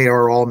 and they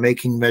are all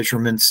making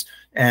measurements.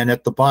 And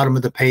at the bottom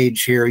of the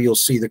page here, you'll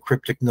see the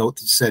cryptic note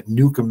that said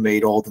Newcomb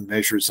made all the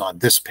measures on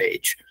this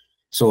page.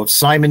 So if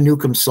Simon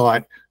Newcomb saw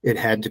it, it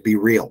had to be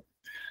real.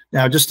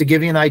 Now, just to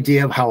give you an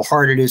idea of how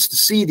hard it is to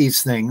see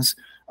these things,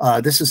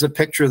 this is a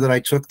picture that I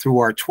took through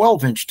our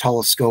 12-inch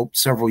telescope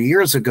several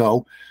years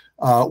ago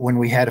when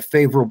we had a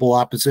favorable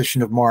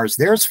opposition of Mars.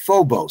 There's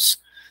Phobos.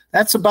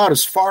 That's about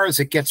as far as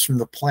it gets from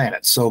the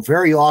planet. So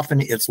very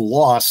often it's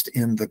lost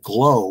in the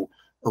glow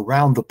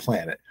around the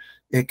planet.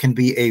 It can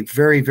be a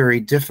very, very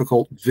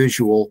difficult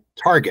visual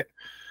target.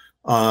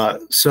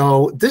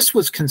 So this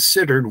was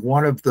considered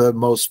one of the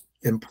most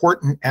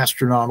important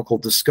astronomical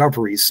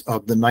discoveries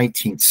of the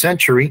 19th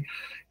century.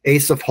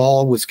 Asaph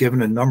Hall was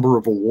given a number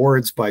of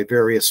awards by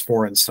various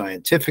foreign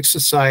scientific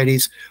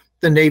societies.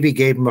 The Navy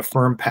gave him a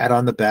firm pat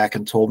on the back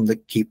and told him to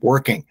keep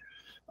working.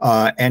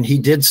 And he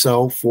did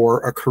so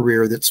for a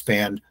career that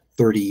spanned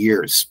 30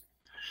 years.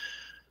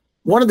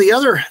 One of the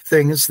other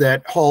things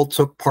that Hall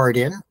took part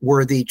in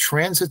were the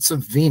transits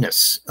of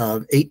Venus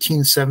of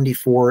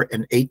 1874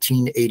 and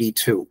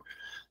 1882.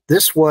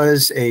 This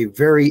was a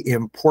very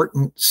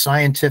important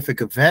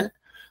scientific event,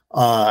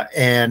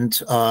 and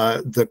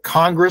the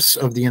Congress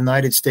of the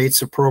United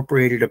States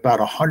appropriated about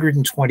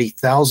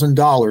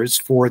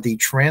 $120,000 for the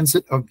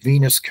Transit of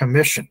Venus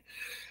Commission.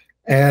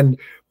 And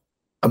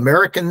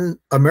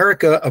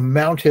America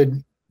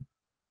mounted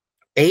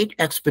 8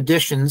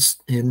 expeditions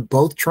in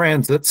both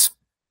transits.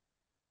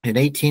 In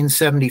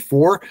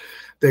 1874,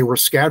 they were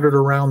scattered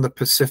around the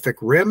Pacific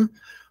Rim.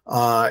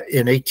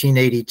 In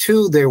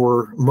 1882, they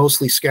were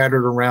mostly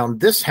scattered around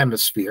this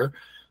hemisphere.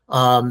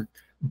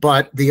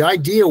 But the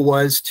idea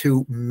was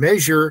to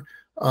measure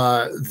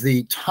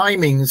the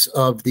timings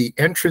of the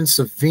entrance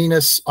of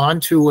Venus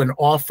onto and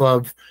off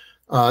of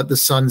the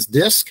sun's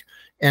disk,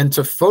 and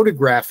to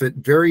photograph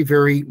it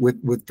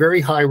with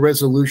very high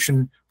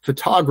resolution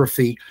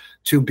photography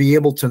to be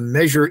able to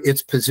measure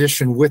its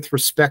position with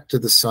respect to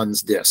the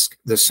sun's disk,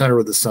 the center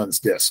of the sun's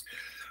disk.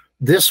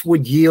 This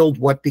would yield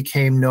what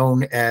became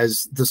known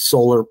as the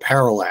solar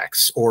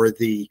parallax, or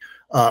the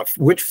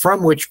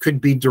from which could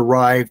be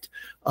derived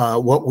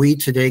what we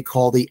today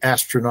call the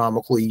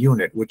astronomical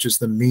unit, which is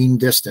the mean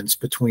distance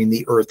between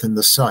the Earth and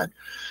the sun.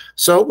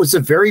 So it was a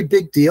very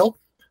big deal.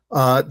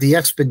 The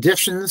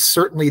expeditions,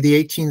 certainly the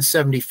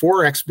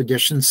 1874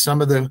 expeditions,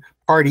 some of the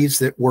parties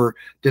that were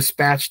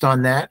dispatched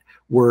on that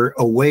were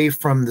away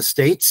from the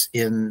States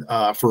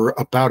for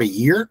about a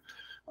year.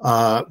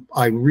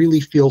 I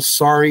really feel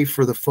sorry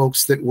for the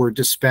folks that were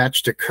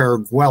dispatched to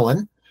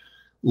Kerguelen.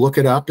 Look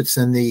it up. It's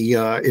in the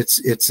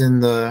it's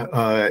in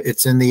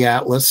the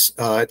atlas.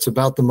 It's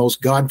about the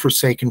most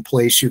godforsaken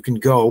place you can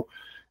go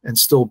and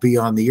still be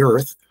on the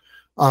earth.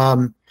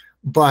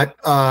 But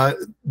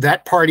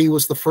that party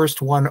was the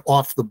first one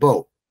off the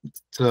boat.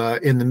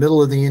 In the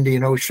middle of the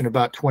Indian Ocean,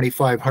 about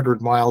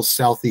 2,500 miles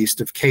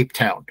southeast of Cape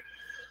Town.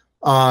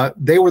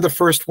 They were the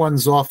first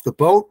ones off the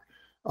boat.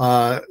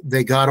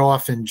 They got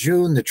off in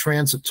June. The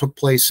transit took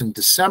place in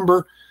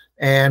December.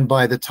 And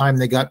by the time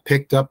they got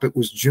picked up, it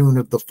was June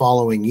of the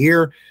following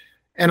year.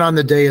 And on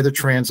the day of the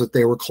transit,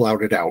 they were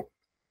clouded out.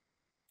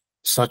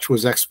 Such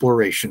was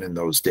exploration in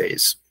those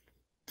days.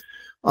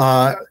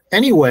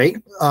 Anyway,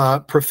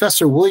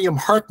 Professor William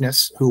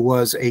Harkness, who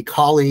was a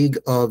colleague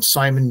of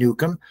Simon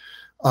Newcomb,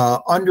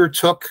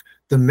 undertook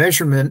the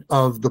measurement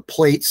of the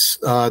plates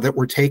that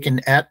were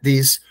taken at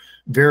these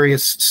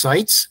various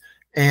sites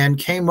and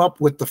came up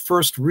with the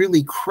first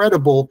really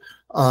credible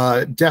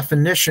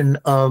definition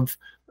of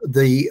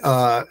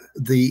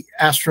the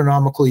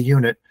astronomical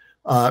unit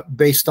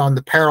based on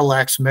the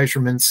parallax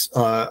measurements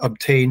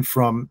obtained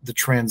from the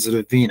transit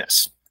of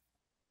Venus.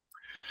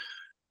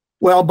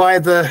 Well, by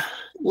the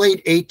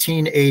late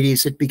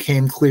 1880s, it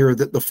became clear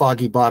that the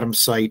Foggy Bottom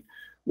site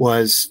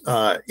was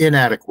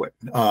inadequate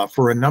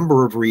for a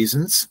number of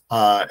reasons.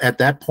 At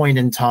that point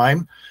in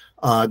time,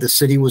 the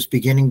city was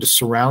beginning to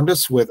surround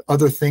us with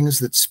other things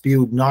that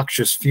spewed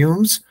noxious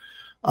fumes,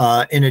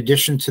 in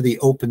addition to the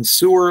open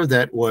sewer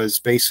that was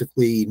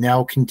basically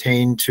now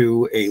contained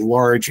to a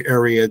large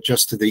area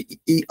just to the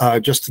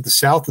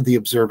south of the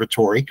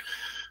observatory.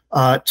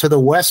 To the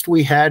west,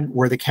 we had,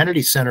 where the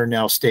Kennedy Center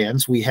now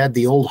stands, we had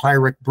the old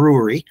Hyrick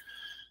Brewery.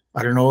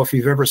 I don't know if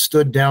you've ever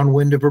stood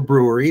downwind of a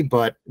brewery,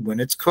 but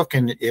when it's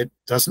cooking, it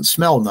doesn't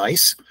smell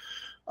nice.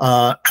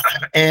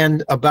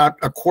 And about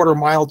a quarter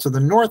mile to the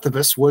north of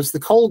us was the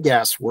coal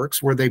gas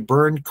works, where they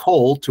burned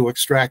coal to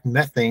extract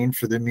methane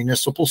for the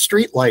municipal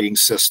street lighting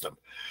system.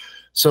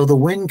 So the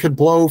wind could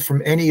blow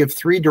from any of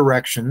three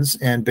directions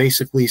and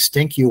basically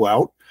stink you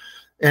out.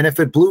 And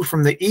if it blew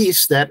from the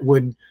east, that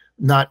would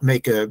not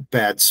make a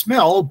bad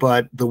smell,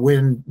 but the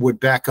wind would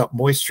back up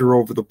moisture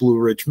over the Blue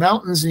Ridge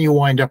Mountains and you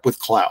wind up with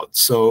clouds.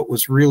 So it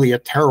was really a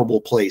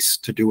terrible place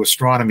to do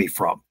astronomy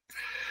from.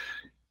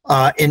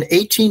 In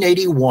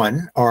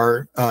 1881,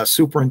 our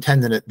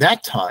superintendent at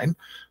that time,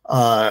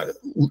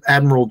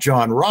 Admiral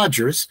John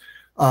Rogers,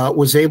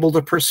 was able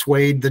to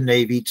persuade the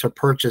Navy to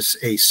purchase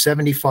a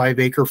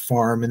 75-acre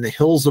farm in the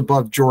hills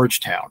above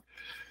Georgetown.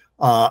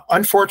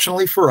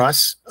 Unfortunately for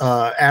us,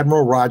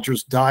 Admiral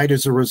Rogers died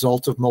as a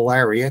result of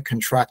malaria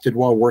contracted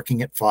while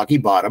working at Foggy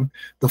Bottom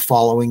the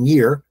following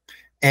year,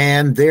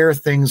 and there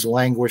things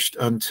languished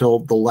until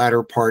the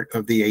latter part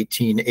of the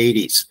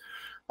 1880s.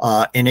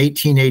 In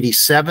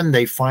 1887,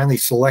 they finally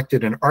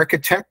selected an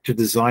architect to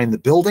design the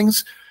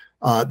buildings.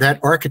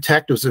 That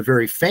architect was a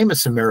very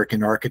famous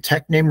American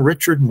architect named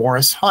Richard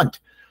Morris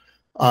Hunt.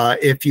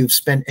 If you've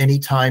spent any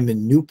time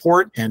in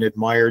Newport and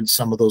admired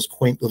some of those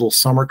quaint little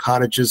summer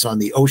cottages on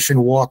the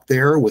ocean walk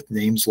there with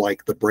names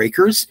like the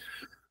Breakers,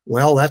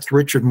 well, that's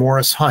Richard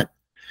Morris Hunt.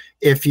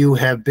 If you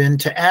have been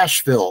to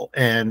Asheville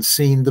and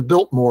seen the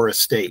Biltmore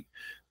Estate,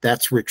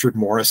 that's Richard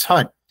Morris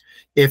Hunt.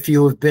 If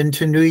you have been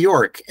to New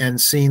York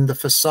and seen the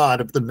facade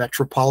of the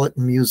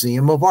Metropolitan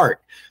Museum of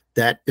Art,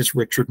 that is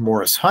Richard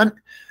Morris Hunt.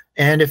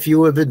 And if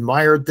you have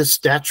admired the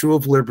Statue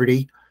of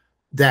Liberty,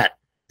 the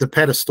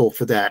pedestal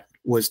for that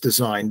was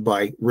designed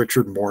by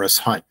Richard Morris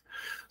Hunt.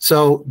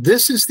 So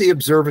this is the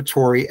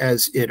observatory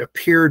as it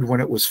appeared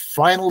when it was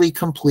finally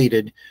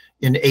completed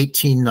in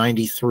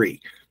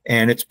 1893.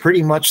 And it's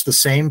pretty much the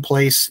same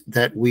place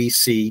that we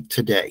see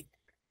today.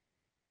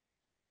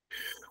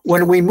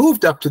 When we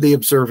moved up to the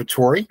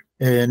observatory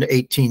in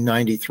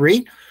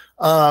 1893,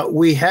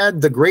 we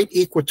had the Great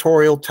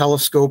Equatorial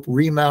Telescope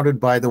remounted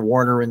by the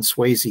Warner and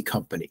Swasey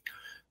Company.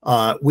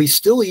 We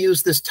still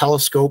use this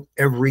telescope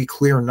every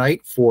clear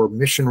night for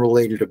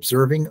mission-related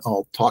observing.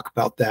 I'll talk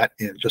about that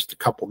in just a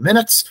couple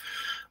minutes.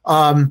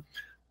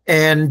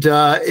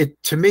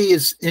 It, to me,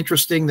 is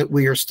interesting that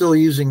we are still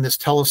using this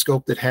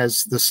telescope that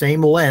has the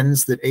same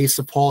lens that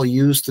Asaph Hall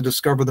used to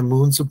discover the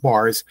moons of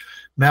Mars,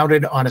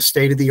 mounted on a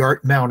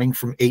state-of-the-art mounting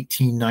from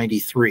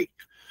 1893.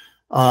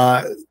 In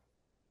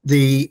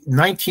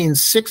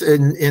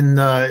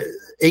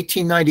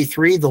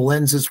 1893, the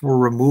lenses were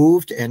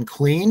removed and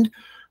cleaned.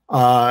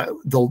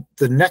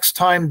 The next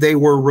time they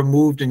were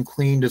removed and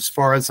cleaned, as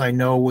far as I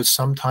know, was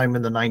sometime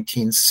in the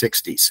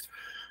 1960s.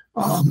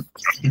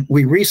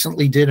 We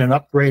recently did an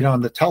upgrade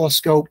on the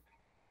telescope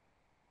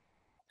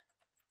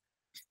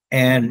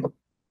and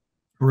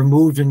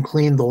removed and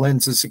cleaned the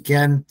lenses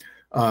again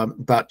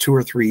about 2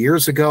 or 3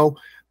 years ago.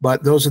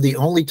 But those are the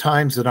only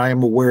times that I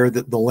am aware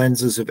that the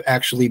lenses have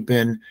actually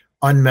been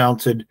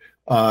unmounted,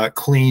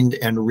 cleaned,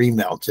 and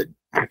remounted.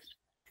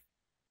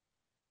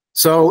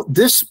 So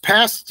this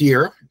past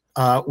year,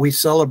 we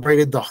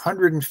celebrated the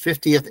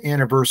 150th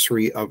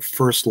anniversary of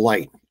First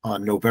Light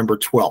on November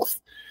 12th.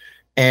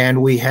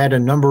 And we had a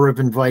number of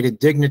invited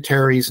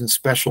dignitaries and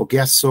special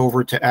guests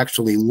over to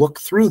actually look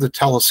through the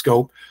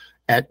telescope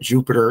at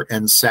Jupiter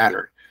and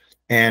Saturn.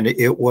 and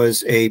it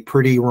was a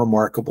pretty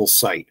remarkable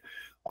sight.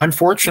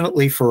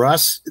 Unfortunately for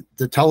us,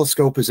 the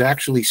telescope is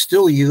actually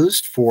still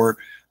used for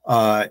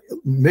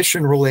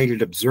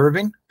mission-related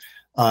observing.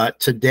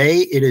 Today,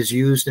 it is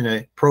used in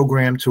a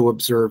program to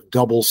observe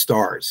double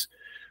stars.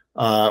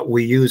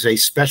 We use a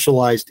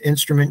specialized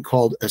instrument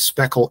called a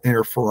speckle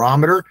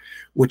interferometer,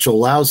 which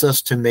allows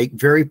us to make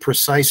very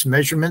precise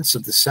measurements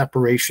of the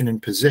separation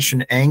and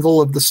position angle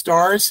of the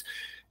stars.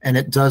 And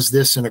it does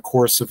this in a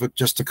course of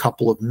just a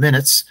couple of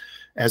minutes,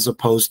 as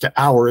opposed to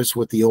hours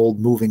with the old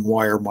moving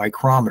wire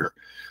micrometer.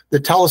 The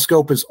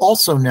telescope is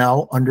also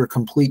now under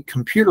complete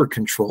computer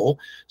control,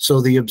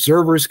 so the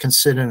observers can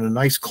sit in a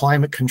nice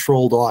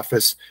climate-controlled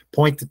office,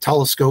 point the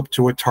telescope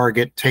to a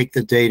target, take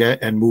the data,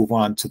 and move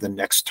on to the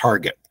next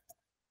target.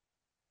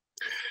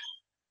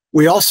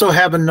 We also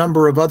have a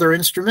number of other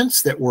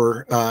instruments that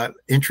were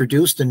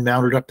introduced and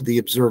mounted up at the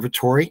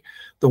observatory.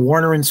 The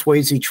Warner and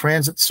Swayze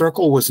Transit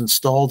Circle was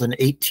installed in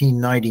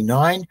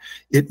 1899.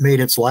 It made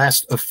its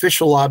last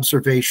official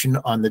observation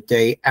on the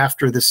day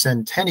after the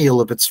centennial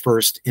of its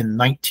first in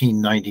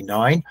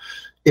 1999.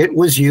 It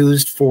was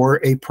used for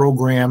a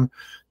program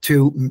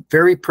to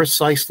very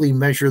precisely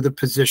measure the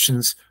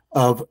positions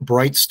of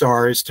bright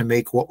stars to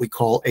make what we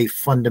call a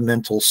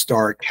fundamental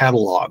star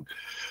catalog.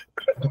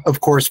 Of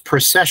course,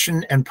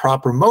 precession and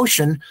proper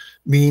motion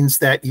means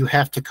that you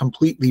have to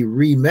completely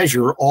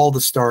remeasure all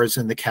the stars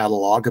in the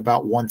catalog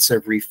about once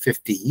every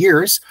 50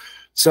 years.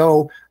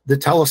 So the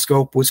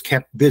telescope was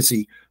kept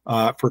busy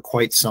for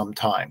quite some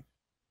time.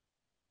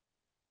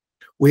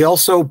 We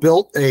also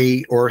built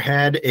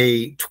had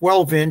a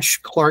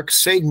 12-inch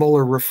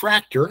Clark-Segmuller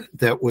refractor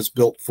that was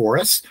built for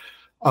us.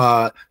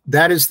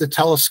 That is the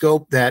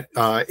telescope that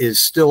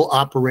is still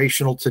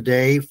operational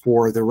today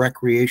for the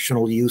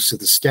recreational use of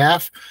the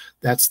staff.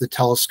 That's the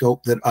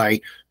telescope that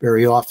I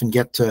very often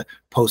get to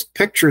post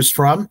pictures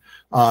from,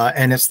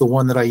 and it's the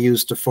one that I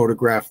used to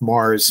photograph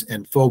Mars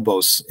and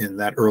Phobos in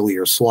that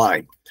earlier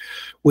slide.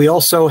 We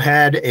also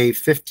had a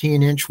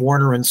 15-inch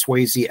Warner and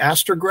Swayze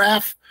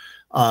astrograph.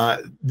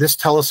 This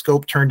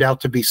telescope turned out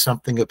to be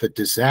something of a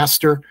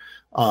disaster.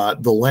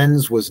 The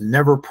lens was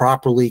never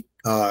properly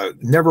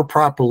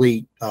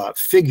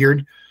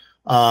figured,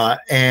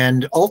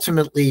 and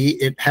ultimately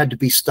it had to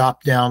be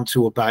stopped down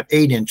to about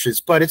 8 inches,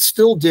 but it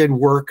still did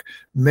work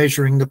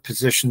measuring the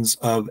positions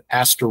of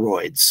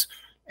asteroids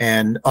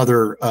and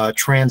other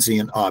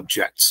transient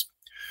objects.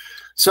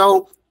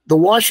 So the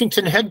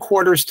Washington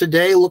headquarters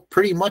today look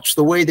pretty much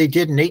the way they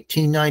did in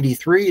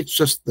 1893. It's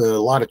just a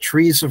lot of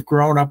trees have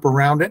grown up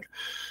around it.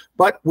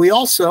 But we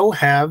also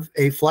have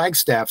a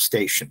Flagstaff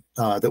station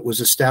that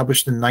was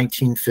established in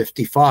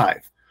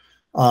 1955.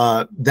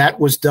 That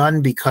was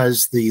done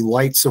because the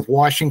lights of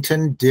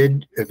Washington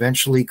did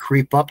eventually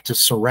creep up to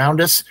surround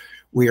us.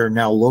 We are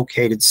now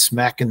located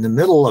smack in the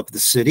middle of the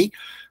city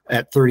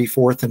at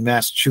 34th and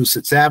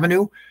Massachusetts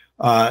Avenue.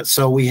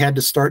 So we had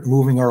to start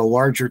moving our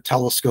larger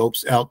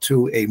telescopes out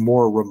to a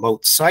more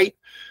remote site.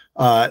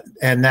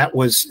 And that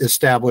was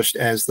established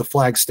as the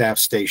Flagstaff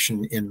station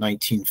in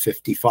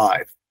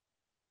 1955.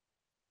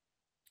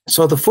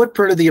 So the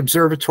footprint of the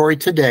observatory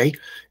today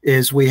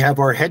is we have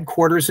our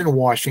headquarters in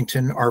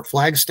Washington, our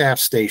Flagstaff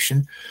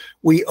station.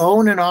 We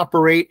own and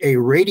operate a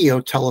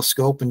radio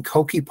telescope in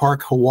Koki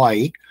Park,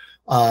 Hawaii.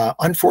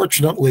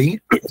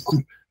 Unfortunately,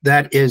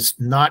 that is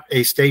not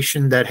a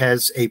station that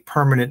has a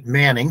permanent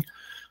manning.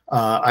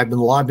 I've been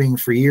lobbying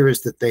for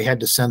years that they had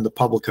to send the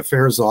public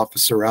affairs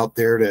officer out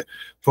there to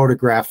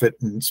photograph it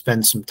and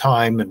spend some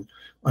time and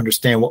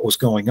understand what was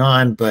going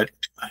on, but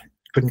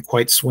couldn't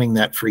quite swing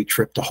that free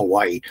trip to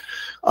Hawaii.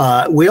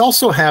 We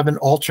also have an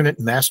alternate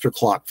master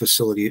clock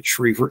facility at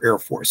Schriever Air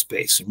Force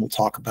Base, and we'll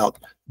talk about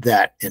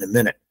that in a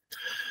minute.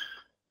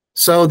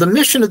 So the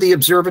mission of the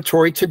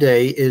observatory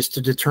today is to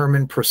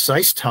determine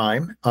precise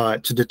time,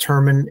 to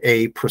determine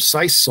a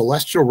precise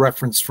celestial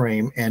reference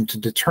frame, and to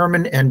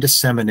determine and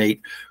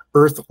disseminate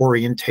Earth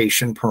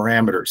orientation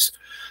parameters.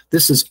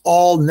 This is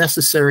all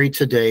necessary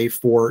today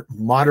for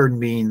modern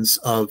means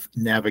of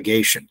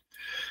navigation.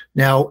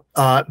 Now,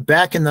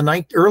 back in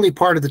the early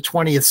part of the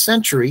 20th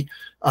century,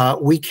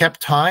 we kept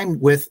time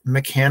with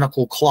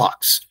mechanical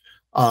clocks.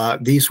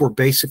 These were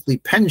basically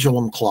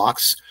pendulum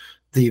clocks.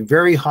 The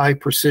very high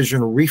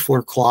precision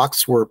Riefler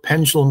clocks were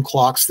pendulum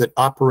clocks that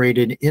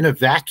operated in a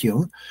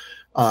vacuum,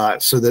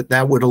 so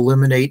that would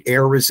eliminate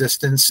air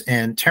resistance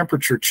and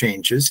temperature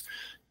changes.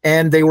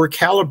 And they were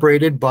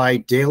calibrated by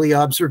daily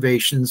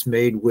observations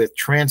made with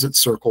transit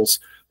circles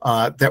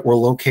that were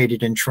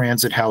located in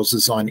transit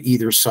houses on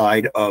either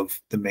side of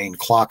the main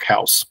clock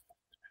house.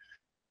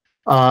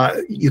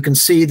 You can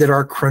see that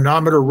our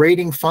chronometer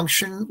rating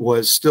function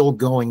was still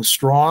going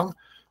strong.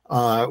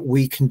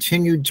 We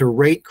continued to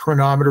rate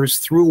chronometers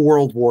through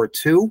World War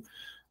II.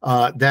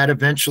 That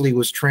eventually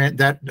was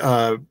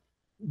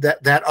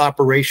that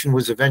operation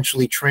was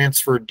eventually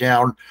transferred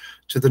down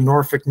to the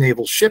Norfolk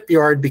Naval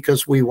Shipyard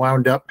because we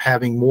wound up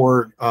having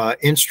more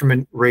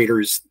instrument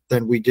raters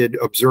than we did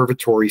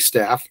observatory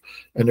staff,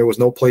 and there was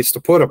no place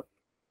to put them.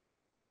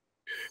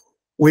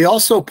 We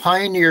also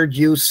pioneered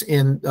use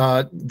in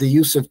the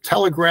use of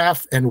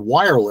telegraph and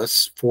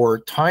wireless for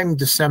time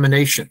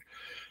dissemination.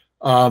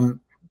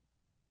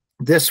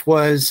 This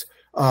was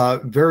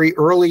very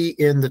early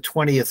in the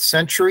 20th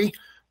century.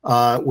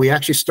 We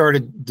actually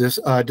started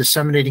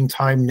disseminating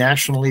time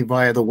nationally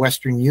via the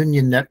Western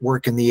Union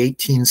network in the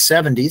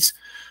 1870s.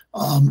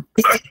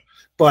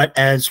 But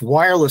as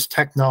wireless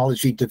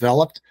technology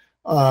developed,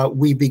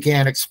 we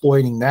began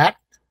exploiting that.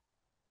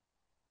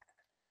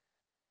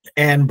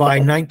 And by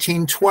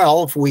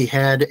 1912, we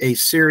had a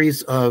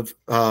series of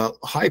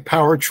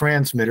high-power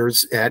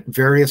transmitters at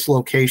various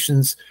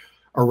locations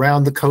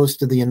around the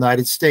coast of the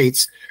United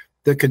States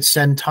that could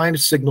send time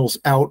signals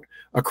out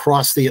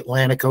across the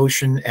Atlantic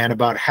Ocean and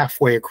about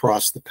halfway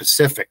across the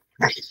Pacific.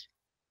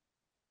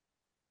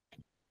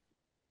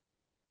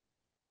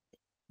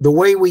 The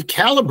way we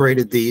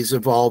calibrated these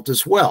evolved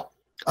as well.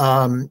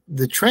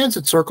 The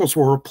transit circles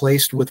were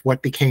replaced with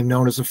what became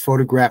known as a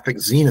photographic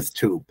zenith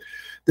tube.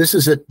 This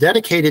is a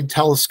dedicated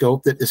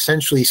telescope that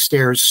essentially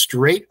stares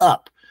straight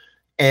up,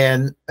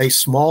 and a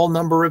small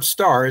number of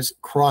stars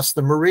cross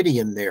the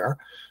meridian there.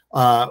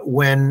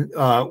 When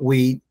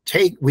we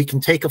can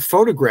take a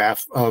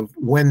photograph of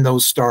when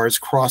those stars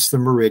cross the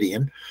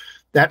meridian.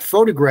 That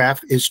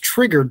photograph is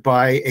triggered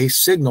by a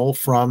signal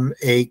from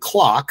a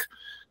clock,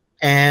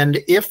 and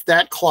if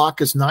that clock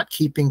is not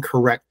keeping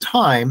correct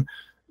time,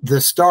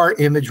 the star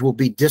image will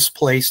be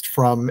displaced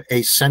from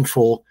a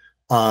central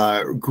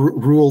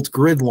ruled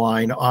grid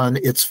line on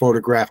its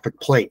photographic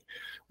plate.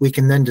 We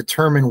can then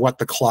determine what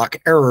the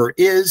clock error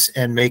is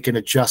and make an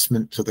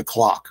adjustment to the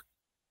clock.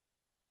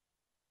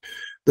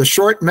 The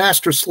short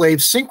master-slave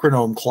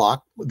synchronome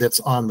clock that's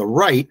on the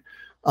right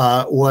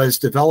was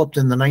developed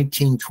in the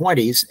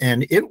 1920s,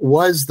 and it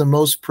was the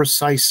most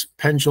precise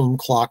pendulum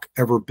clock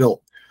ever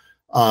built.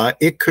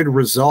 It could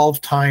resolve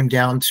time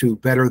down to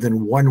better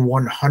than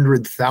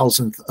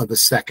 1/100,000th of a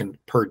second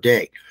per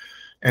day.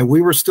 And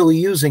we were still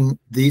using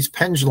these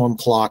pendulum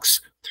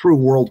clocks through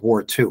World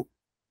War II.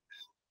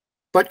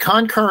 But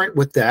concurrent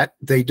with that,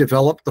 they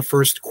developed the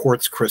first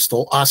quartz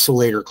crystal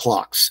oscillator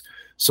clocks.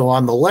 So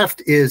on the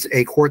left is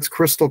a quartz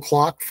crystal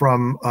clock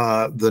from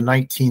the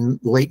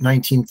late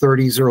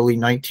 1930s, early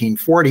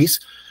 1940s.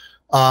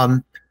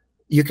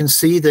 You can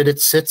see that it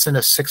sits in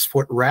a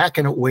 6-foot rack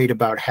and it weighed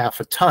about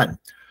half a ton.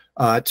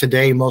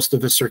 Today, most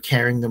of us are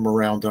carrying them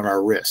around on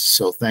our wrists,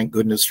 so thank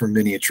goodness for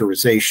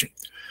miniaturization.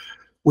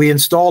 We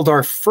installed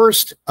our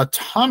first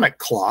atomic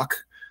clock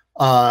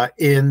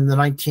in the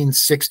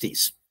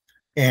 1960s,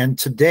 and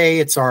today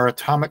it's our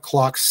atomic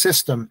clock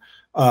system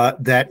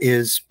that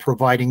is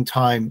providing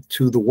time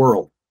to the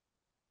world.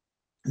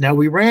 Now,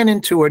 we ran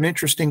into an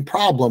interesting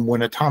problem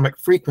when atomic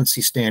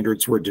frequency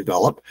standards were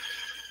developed,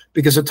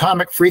 because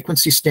atomic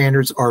frequency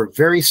standards are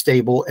very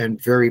stable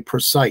and very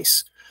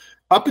precise.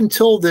 Up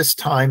until this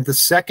time, the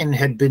second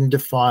had been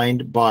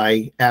defined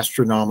by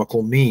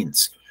astronomical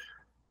means.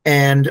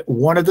 And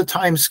one of the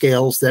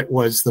timescales that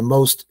was the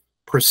most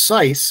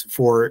precise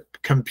for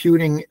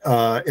computing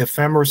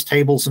ephemeris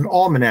tables and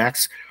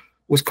almanacs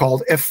was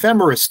called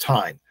ephemeris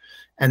time.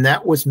 And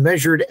that was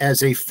measured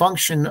as a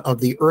function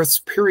of the Earth's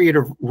period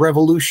of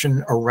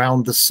revolution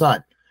around the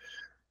sun.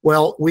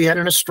 Well, we had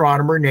an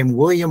astronomer named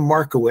William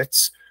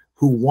Markowitz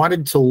who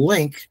wanted to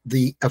link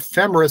the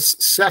ephemeris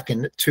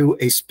second to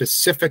a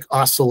specific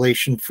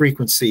oscillation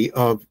frequency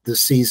of the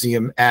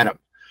cesium atom.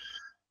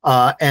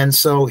 And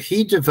so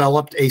he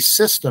developed a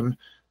system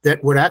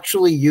that would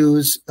actually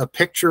use a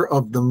picture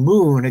of the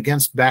moon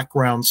against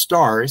background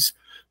stars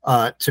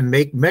to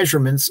make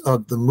measurements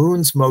of the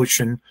moon's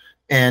motion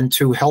and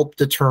to help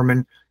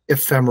determine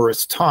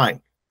ephemeris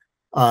time.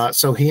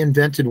 So he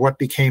invented what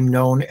became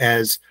known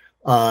as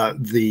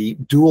the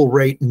dual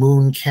rate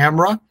moon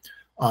camera.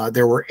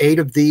 There were 8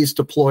 of these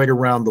deployed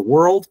around the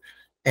world,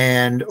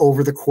 and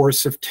over the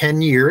course of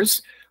 10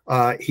 years,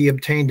 he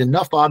obtained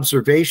enough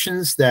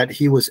observations that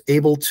he was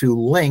able to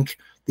link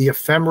the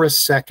ephemeris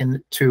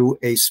second to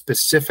a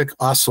specific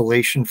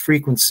oscillation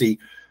frequency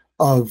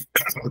of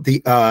the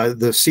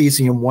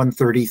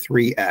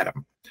cesium-133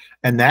 atom.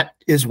 And that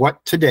is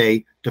what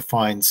today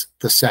defines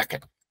the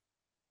second.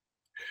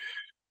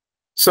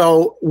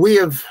 So we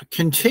have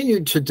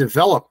continued to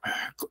develop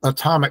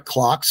atomic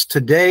clocks.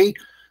 Today,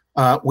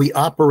 we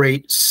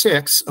operate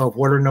 6 of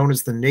what are known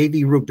as the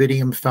Navy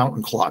rubidium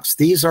fountain clocks.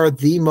 These are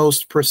the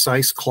most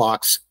precise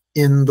clocks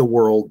in the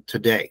world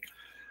today.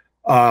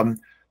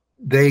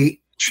 They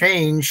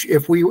change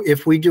if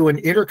we do an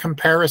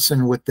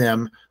intercomparison with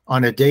them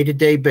on a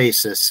day-to-day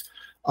basis.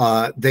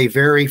 They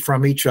vary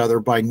from each other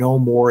by no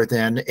more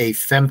than a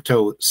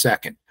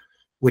femtosecond,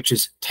 which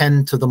is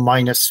 10 to the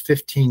minus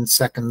 15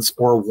 seconds,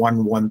 or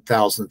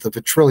 1/1000th of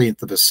a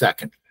trillionth of a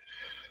second.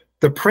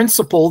 The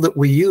principle that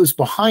we use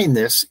behind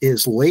this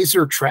is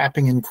laser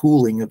trapping and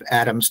cooling of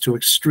atoms to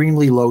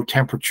extremely low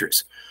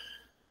temperatures.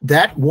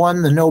 That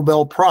won the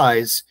Nobel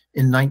Prize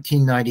in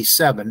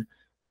 1997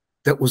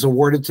 that was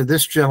awarded to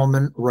this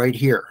gentleman right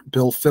here,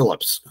 Bill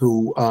Phillips,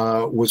 who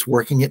was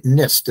working at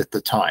NIST at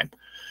the time.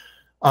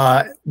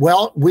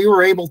 Well, we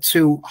were able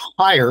to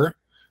hire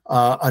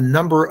a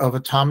number of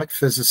atomic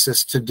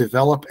physicists to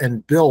develop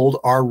and build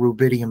our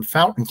rubidium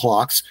fountain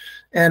clocks.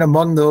 And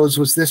among those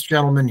was this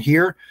gentleman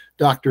here,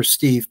 Dr.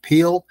 Steve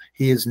Peel.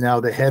 He is now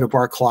the head of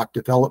our clock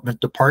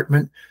development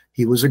department.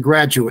 He was a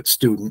graduate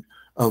student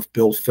of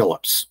Bill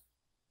Phillips.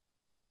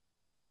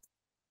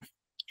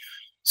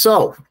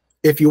 So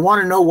if you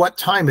want to know what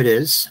time it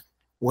is,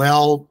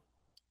 well,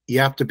 you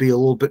have to be a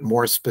little bit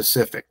more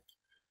specific.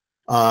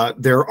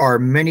 There are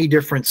many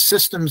different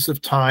systems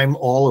of time,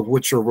 all of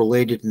which are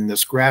related in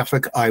this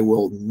graphic. I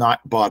will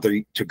not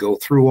bother to go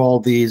through all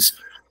these,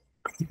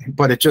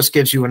 but it just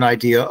gives you an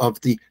idea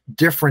of the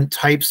different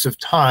types of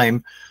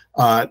time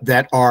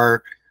that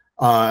are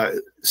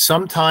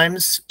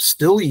sometimes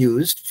still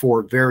used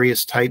for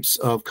various types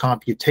of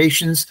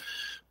computations.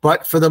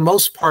 But for the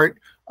most part,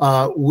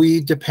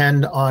 we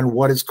depend on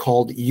what is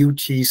called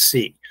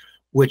UTC,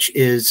 which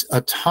is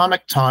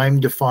atomic time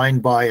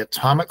defined by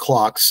atomic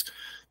clocks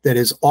that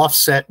is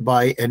offset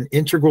by an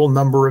integral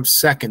number of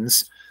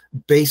seconds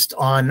based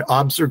on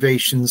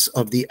observations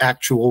of the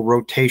actual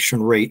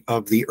rotation rate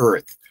of the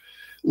Earth.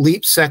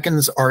 Leap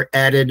seconds are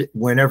added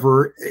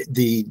whenever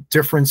the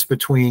difference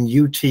between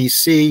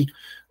UTC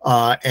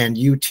and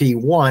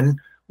UT1,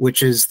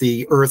 which is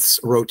the Earth's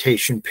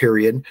rotation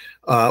period,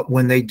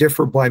 when they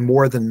differ by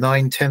more than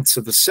 9/10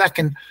 of a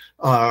second,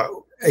 a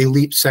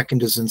leap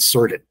second is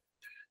inserted.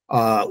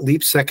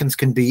 Leap seconds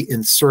can be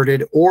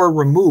inserted or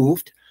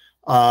removed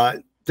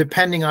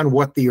depending on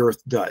what the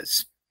Earth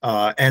does.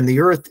 And the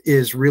Earth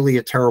is really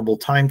a terrible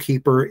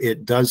timekeeper.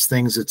 It does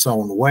things its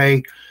own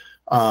way.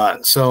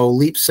 So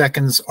leap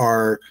seconds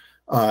are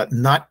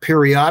not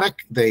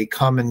periodic. They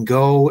come and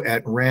go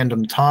at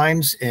random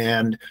times,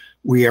 and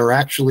we are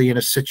actually in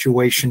a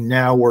situation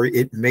now where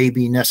it may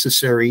be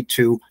necessary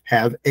to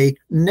have a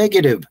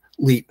negative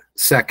leap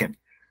second.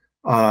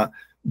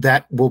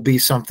 That will be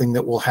something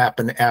that will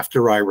happen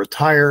after I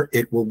retire.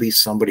 It will be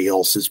somebody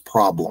else's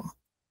problem.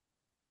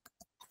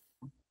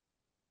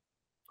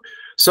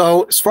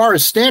 So as far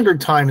as standard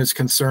time is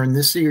concerned,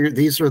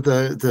 these are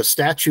the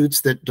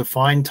statutes that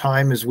define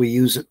time as we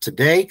use it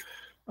today.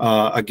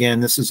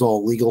 Again, this is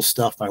all legal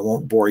stuff. I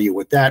won't bore you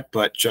with that,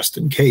 but just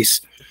in case,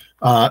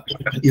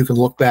 you can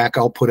look back.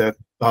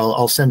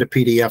 I'll send a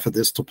PDF of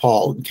this to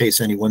Paul in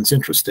case anyone's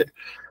interested.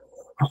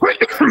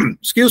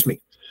 Excuse me.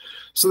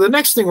 So the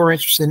next thing we're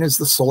interested in is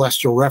the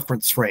celestial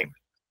reference frame.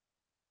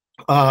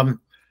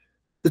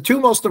 The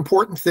two most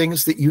important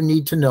things that you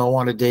need to know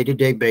on a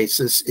day-to-day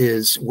basis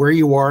is where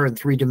you are in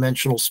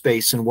three-dimensional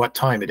space and what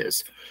time it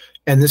is.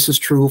 And this is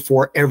true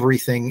for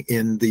everything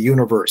in the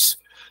universe.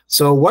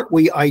 So what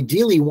we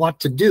ideally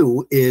want to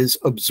do is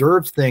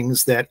observe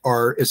things that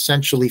are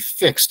essentially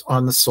fixed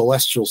on the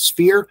celestial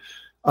sphere,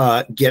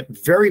 get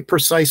very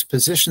precise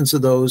positions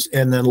of those,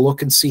 and then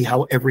look and see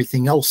how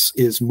everything else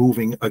is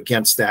moving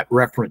against that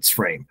reference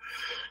frame.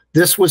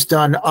 This was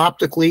done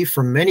optically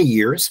for many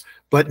years,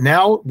 but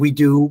now we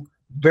do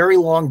very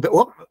long.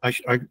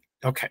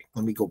 Okay,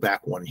 let me go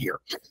back one here.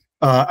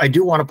 I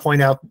do want to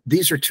point out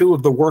these are two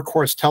of the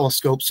workhorse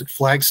telescopes at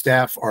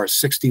Flagstaff, our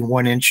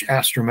 61-inch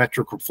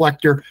astrometric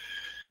reflector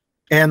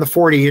and the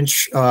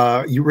 40-inch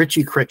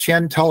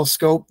Ritchie-Chrétien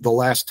telescope, the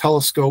last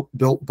telescope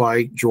built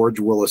by George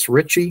Willis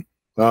Ritchie,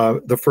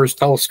 the first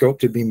telescope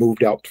to be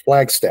moved out to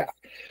Flagstaff.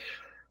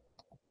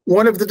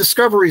 One of the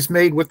discoveries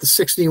made with the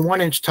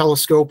 61-inch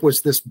telescope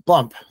was this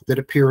bump that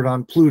appeared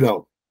on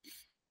Pluto.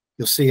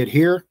 You'll see it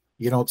here.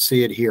 You don't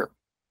see it here.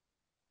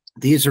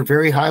 These are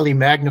very highly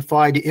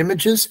magnified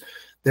images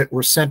that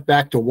were sent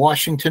back to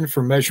Washington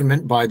for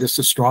measurement by this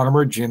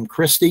astronomer, Jim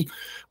Christie,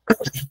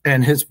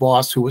 and his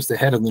boss, who was the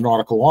head of the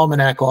Nautical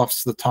Almanac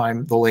office at the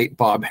time, the late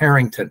Bob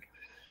Harrington.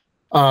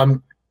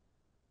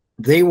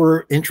 They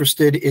were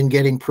interested in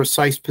getting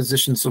precise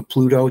positions of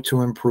Pluto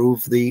to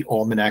improve the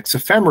Almanac's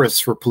Ephemeris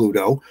for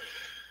Pluto.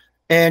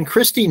 And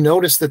Christie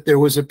noticed that there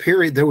was a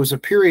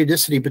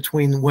periodicity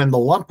between when the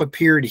lump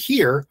appeared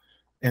here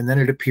and then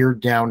it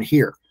appeared down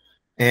here.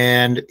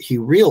 And he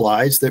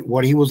realized that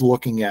what he was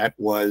looking at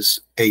was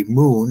a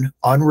moon,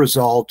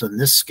 unresolved on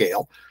this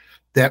scale,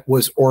 that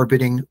was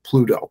orbiting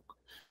Pluto.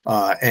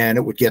 And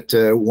it would get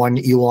to one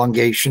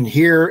elongation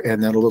here,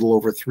 and then a little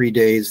over 3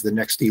 days, the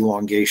next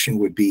elongation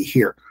would be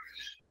here.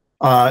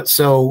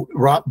 So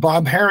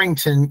Bob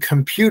Harrington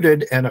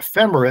computed an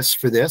ephemeris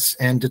for this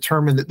and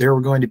determined that there were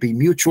going to be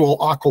mutual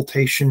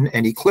occultation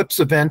and eclipse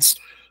events,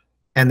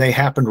 and they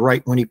happened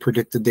right when he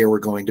predicted they were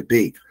going to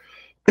be.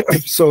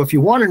 So if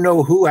you want to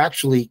know who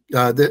actually,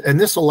 and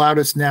this allowed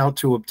us now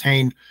to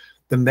obtain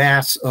the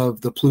mass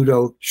of the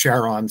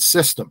Pluto-Charon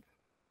system,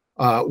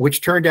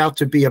 which turned out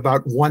to be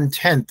about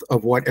 1/10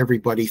 of what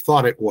everybody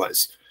thought it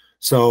was.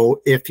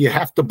 So if you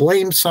have to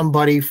blame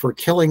somebody for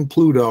killing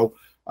Pluto,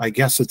 I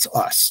guess it's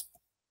us.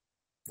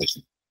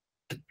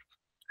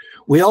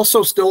 We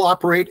also still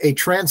operate a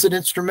transit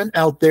instrument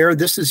out there.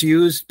 This is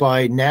used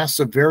by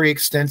NASA very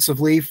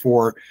extensively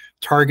for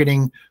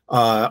targeting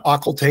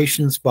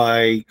occultations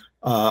by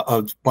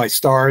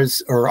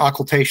stars, or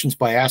occultations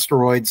by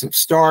asteroids of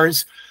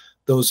stars.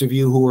 Those of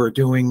you who are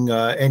doing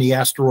any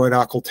asteroid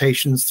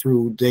occultations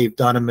through Dave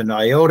Dunham and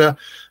IOTA,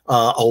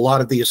 a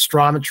lot of the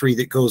astrometry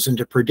that goes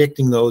into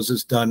predicting those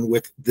is done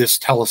with this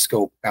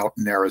telescope out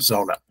in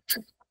Arizona.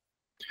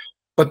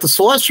 But the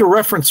celestial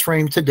reference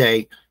frame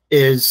today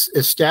is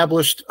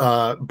established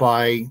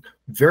by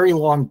very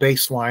long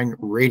baseline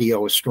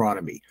radio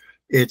astronomy.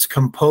 It's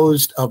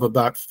composed of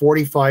about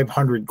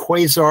 4,500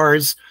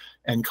 quasars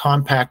and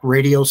compact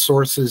radio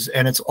sources,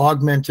 and it's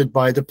augmented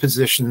by the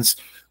positions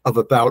of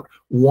about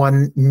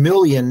 1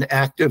 million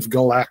active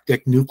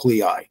galactic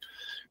nuclei.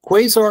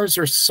 Quasars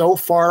are so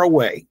far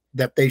away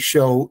that they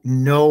show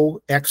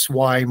no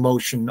XY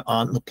motion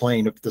on the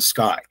plane of the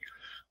sky.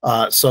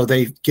 So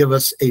they give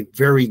us a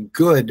very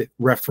good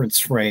reference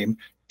frame,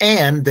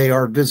 and they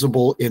are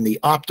visible in the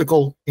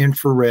optical,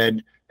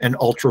 infrared, and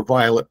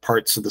ultraviolet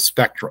parts of the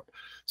spectrum.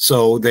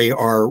 So they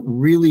are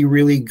really,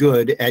 really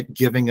good at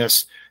giving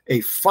us a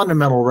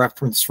fundamental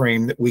reference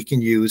frame that we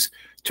can use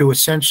to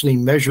essentially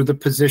measure the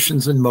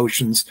positions and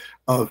motions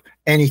of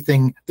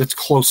anything that's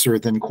closer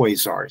than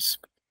quasars.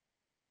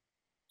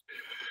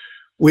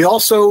 We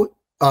also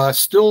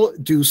still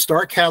do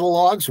star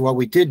catalogs. Well,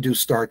 we did do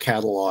star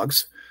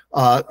catalogs.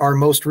 Our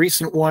most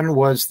recent one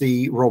was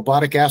the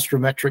Robotic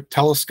Astrometric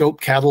Telescope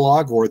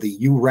Catalog, or the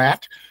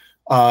URAT.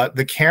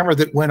 The camera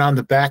that went on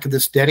the back of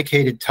this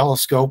dedicated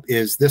telescope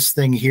is this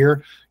thing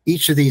here.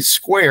 Each of these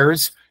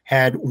squares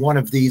had one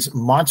of these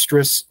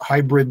monstrous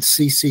hybrid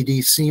CCD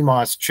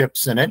CMOS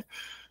chips in it,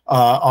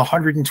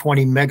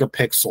 120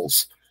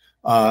 megapixels.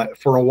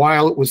 For a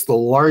while, it was the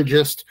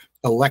largest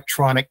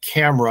electronic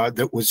camera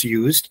that was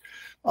used,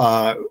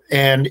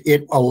 and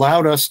it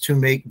allowed us to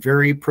make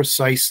very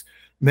precise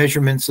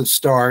measurements of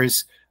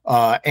stars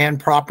and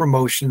proper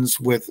motions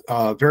with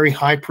very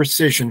high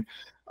precision,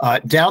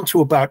 down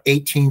to about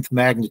 18th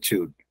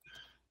magnitude.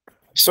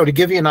 So to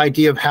give you an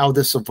idea of how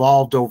this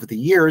evolved over the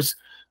years,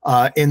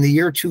 in the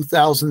year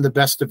 2000, the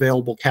best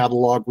available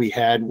catalog we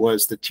had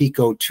was the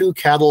TICO 2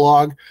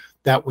 catalog.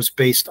 That was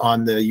based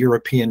on the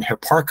European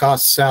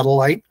Hipparcos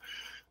satellite.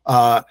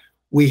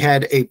 We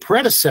had a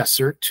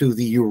predecessor to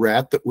the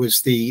URAT that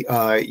was the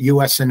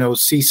USNO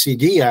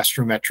CCD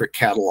astrometric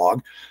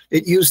catalog.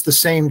 It used the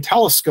same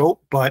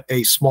telescope, but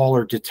a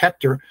smaller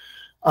detector.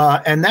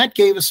 And that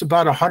gave us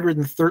about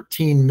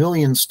 113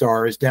 million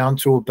stars, down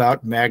to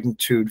about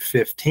magnitude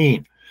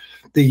 15.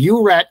 The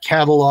URAT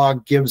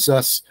catalog gives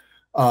us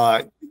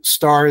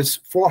stars,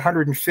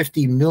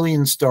 450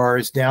 million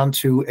stars, down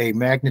to a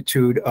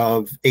magnitude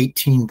of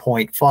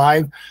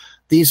 18.5.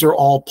 These are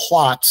all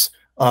plots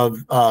of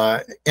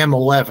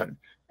M11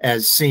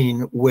 as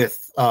seen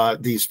with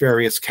these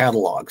various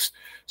catalogs.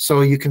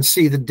 So you can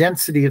see the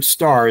density of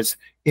stars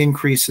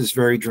increases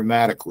very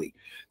dramatically.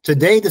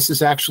 Today, this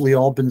has actually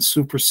all been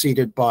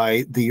superseded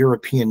by the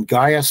European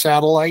Gaia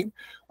satellite.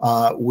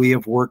 We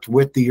have worked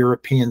with the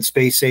European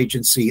Space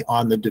Agency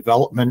on the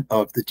development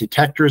of the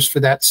detectors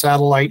for that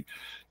satellite.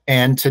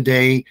 And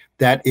today,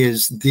 that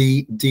is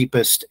the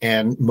deepest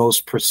and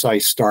most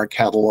precise star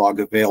catalog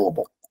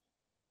available.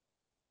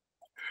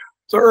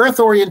 So Earth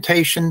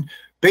orientation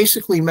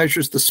basically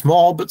measures the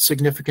small but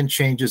significant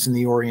changes in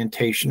the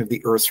orientation of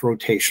the Earth's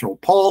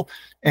rotational pole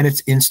and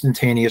its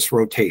instantaneous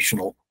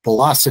rotational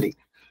velocity.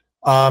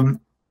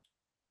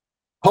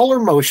 Polar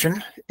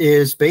motion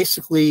is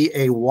basically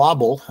a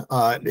wobble.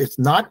 It's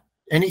not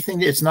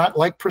anything, it's not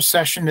like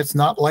precession, it's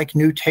not like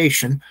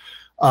nutation.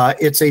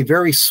 It's a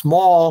very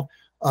small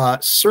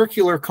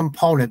circular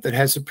component that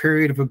has a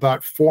period of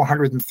about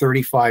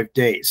 435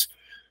 days.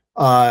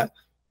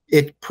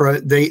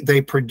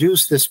 They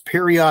produce this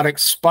periodic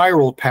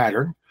spiral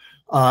pattern,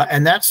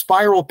 and that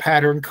spiral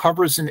pattern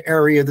covers an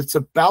area that's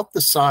about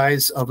the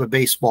size of a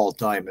baseball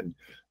diamond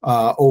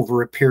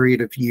over a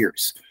period of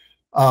years.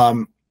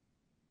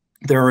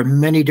 There are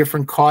many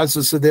different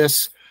causes of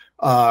this.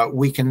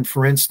 We can,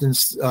 for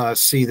instance,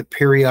 see the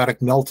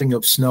periodic melting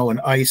of snow and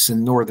ice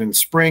in northern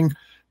spring.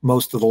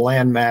 Most of the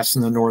land mass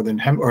in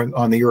the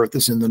on the Earth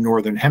is in the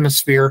northern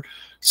hemisphere.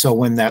 So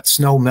when that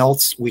snow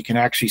melts, we can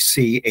actually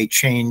see a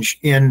change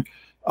in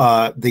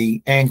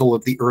the angle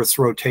of the Earth's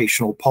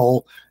rotational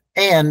pole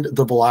and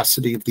the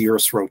velocity of the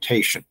Earth's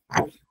rotation.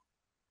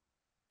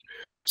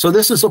 So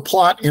this is a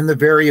plot in the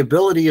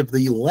variability of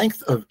the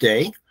length of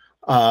day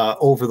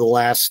over the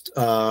last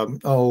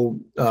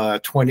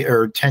 20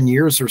 or 10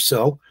 years or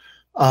so.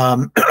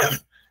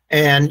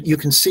 And you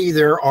can see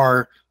there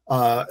are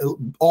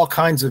all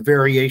kinds of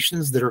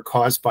variations that are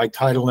caused by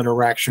tidal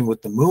interaction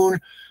with the moon,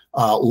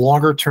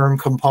 longer term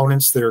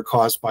components that are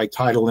caused by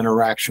tidal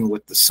interaction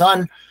with the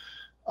sun.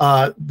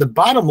 The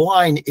bottom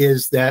line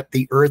is that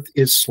the Earth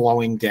is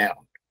slowing down.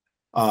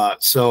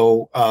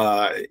 So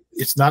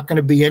it's not going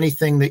to be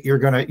anything that you're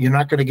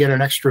not going to get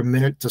an extra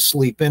minute to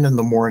sleep in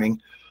the morning,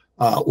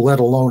 let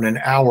alone an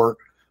hour,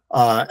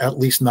 at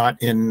least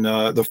not in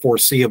the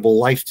foreseeable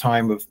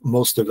lifetime of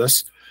most of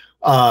us.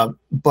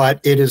 But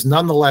it is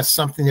nonetheless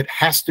something that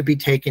has to be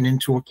taken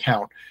into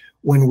account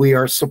when we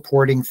are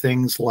supporting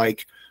things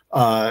like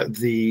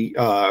the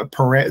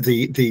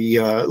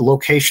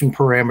location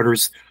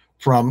parameters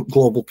from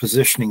Global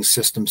Positioning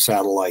System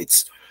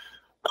satellites.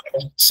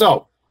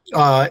 So,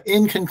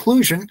 in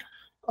conclusion,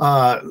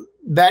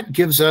 that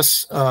gives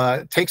us,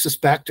 takes us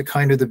back to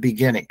kind of the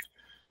beginning.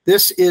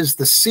 This is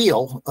the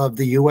seal of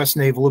the U.S.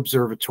 Naval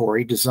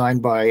Observatory,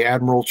 designed by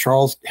Admiral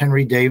Charles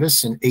Henry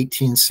Davis in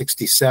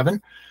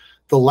 1867.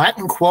 The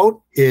Latin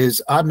quote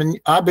is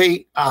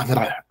Ade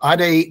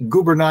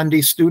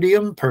gubernandi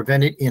studium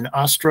pervenit in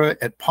astra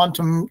et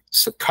pontum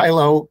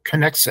caelo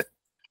connexit.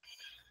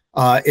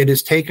 It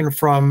is taken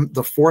from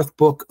the fourth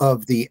book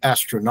of the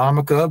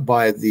Astronomica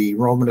by the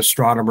Roman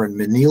astronomer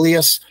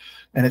Manilius,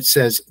 and it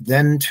says,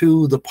 "Then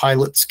to the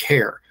pilot's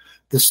care,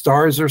 the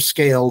stars are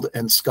scaled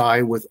and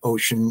sky with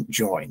ocean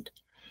joined."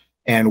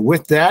 And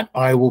with that,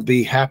 I will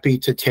be happy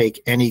to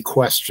take any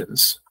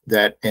questions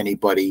that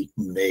anybody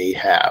may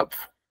have.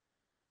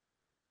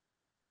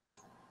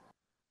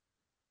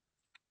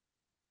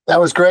 That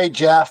was great,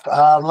 Jeff.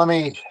 Let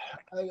me,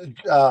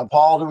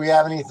 Paul, do we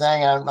have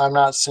anything? I'm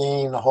not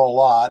seeing a whole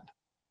lot.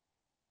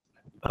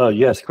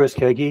 Yes, Chris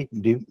Kagi,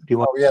 do you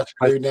want? Oh, yes,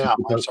 we do now.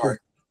 I'm sorry.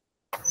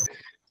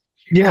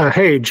 Yeah.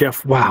 Hey,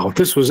 Jeff. Wow,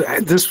 this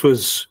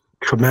was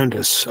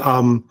tremendous.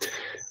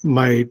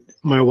 My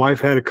wife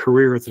had a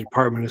career at the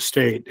Department of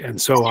State, and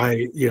so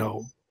I,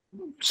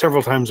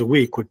 several times a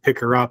week would pick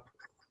her up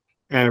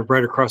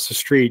right across the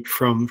street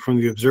from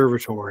the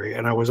observatory,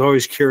 and I was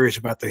always curious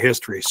about the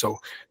history. So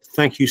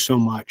thank you so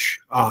much.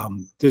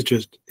 This is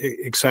just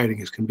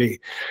exciting as can be.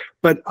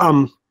 But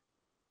I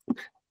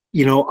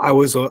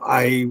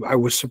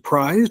was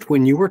surprised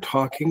when you were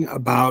talking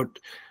about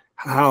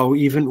how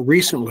even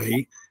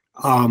recently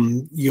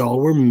y'all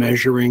were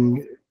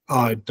measuring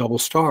double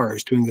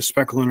stars, doing the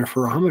speckle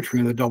interferometry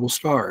in the double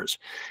stars,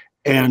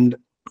 and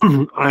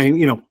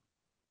I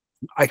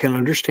can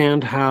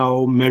understand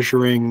how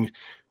measuring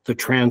the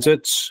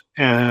transits,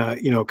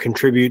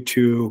 contribute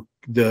to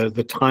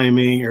the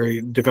timing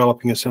or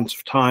developing a sense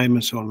of time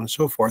and so on and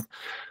so forth.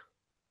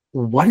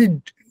 What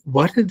did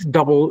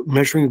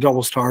measuring the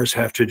double stars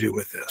have to do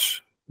with this?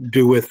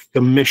 Do with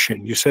the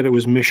mission? You said it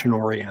was mission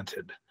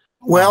oriented.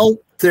 Well,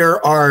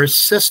 there are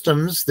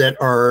systems that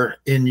are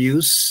in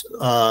use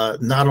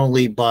not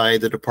only by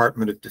the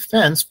Department of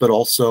Defense, but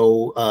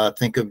also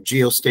think of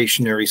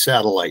geostationary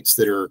satellites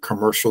that are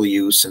commercial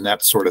use and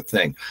that sort of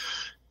thing.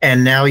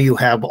 And now you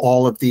have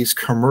all of these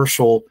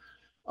commercial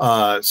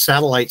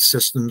satellite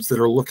systems that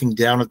are looking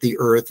down at the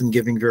Earth and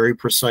giving very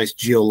precise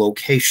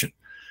geolocation.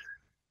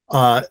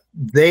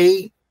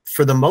 They,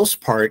 for the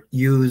most part,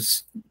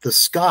 use the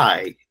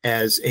sky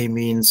as a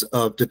means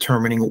of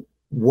determining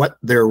what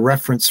their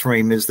reference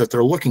frame is that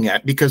they're looking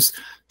at, because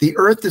the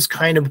Earth is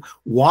kind of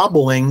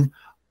wobbling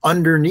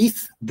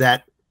underneath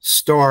that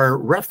star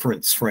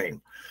reference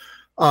frame.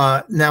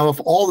 Now, if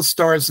all the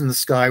stars in the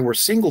sky were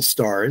single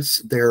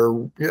stars,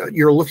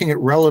 you're looking at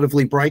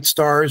relatively bright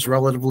stars are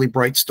relatively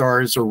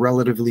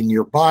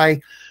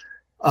nearby.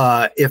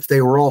 If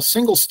they were all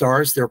single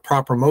stars, their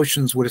proper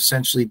motions would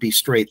essentially be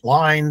straight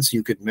lines.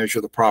 You could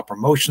measure the proper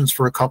motions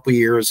for a couple of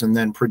years and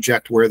then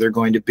project where they're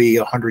going to be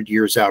 100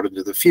 years out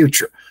into the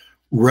future.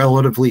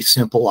 Relatively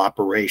simple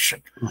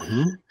operation.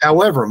 Mm-hmm.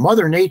 However,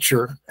 Mother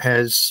Nature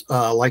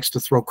likes to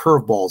throw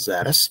curveballs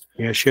at us.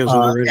 Yeah, she has.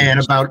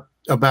 And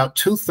about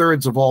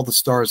 2/3 of all the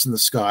stars in the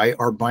sky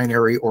are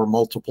binary or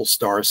multiple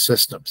star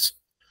systems.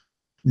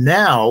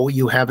 Now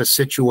you have a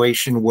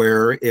situation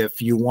where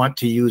if you want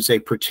to use a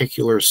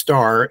particular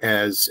star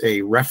as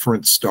a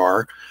reference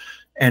star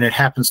and it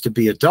happens to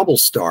be a double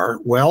star,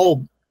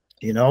 well,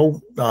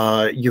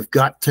 you've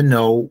got to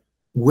know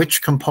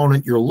which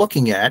component you're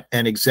looking at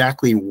and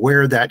exactly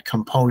where that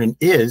component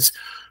is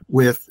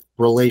with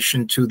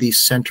relation to the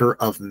center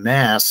of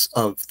mass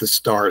of the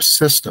star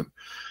system,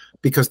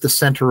 because the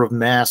center of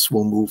mass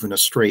will move in a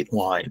straight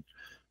line,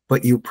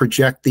 but you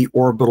project the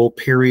orbital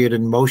period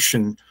and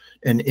motion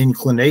and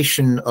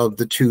inclination of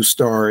the two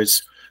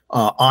stars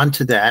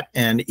onto that,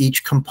 and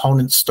each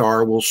component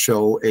star will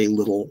show a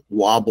little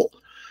wobble.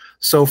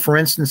 So for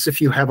instance, if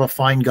you have a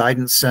fine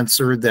guidance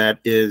sensor that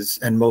is,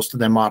 and most of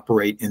them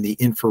operate in the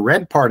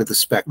infrared part of the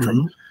spectrum,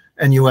 mm-hmm.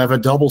 and you have a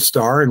double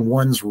star and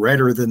one's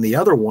redder than the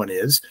other one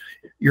is,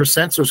 your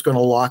sensor is going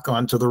to lock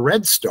onto the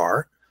red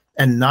star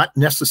and not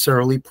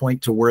necessarily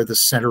point to where the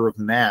center of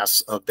mass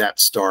of that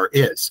star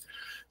is.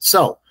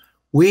 So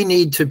we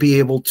need to be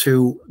able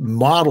to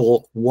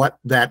model what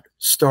that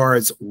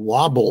star's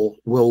wobble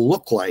will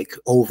look like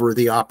over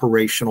the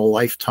operational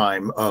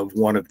lifetime of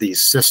one of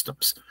these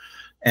systems.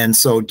 And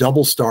so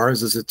double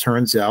stars, as it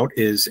turns out,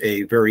 is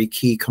a very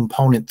key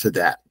component to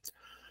that.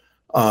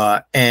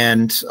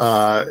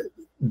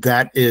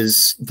 That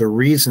is the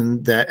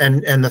reason that,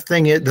 and the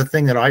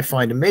thing that I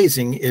find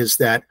amazing is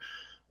that,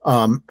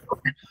 there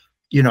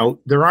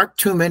aren't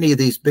too many of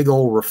these big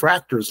old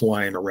refractors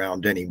lying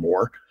around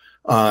anymore,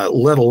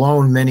 let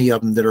alone many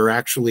of them that are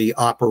actually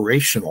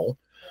operational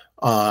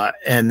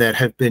and that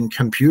have been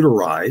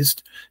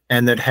computerized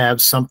and that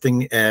have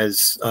something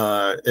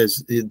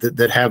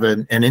that have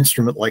an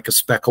instrument like a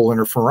speckle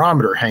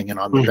interferometer hanging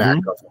on the mm-hmm. back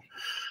of them.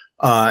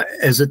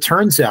 As it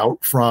turns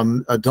out,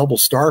 from a double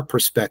star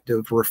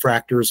perspective,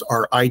 refractors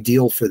are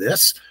ideal for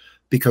this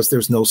because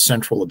there's no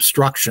central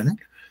obstruction.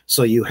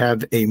 So you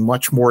have a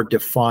much more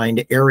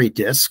defined airy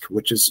disk,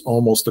 which is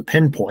almost a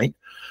pinpoint.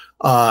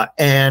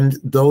 And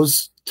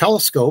those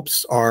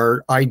telescopes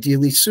are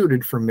ideally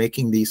suited for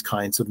making these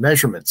kinds of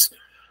measurements.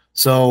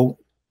 So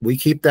we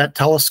keep that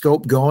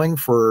telescope going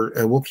for,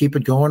 we'll keep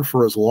it going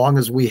for as long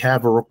as we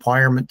have a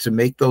requirement to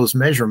make those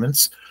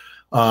measurements.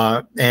 We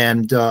have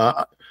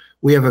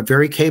a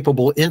very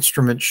capable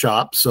instrument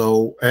shop,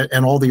 so,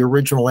 and all the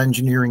original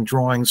engineering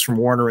drawings from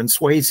Warner and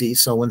Swayze.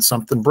 So when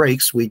something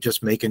breaks, we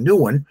just make a new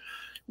one.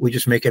 We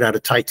just make it out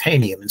of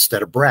titanium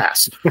instead of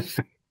brass.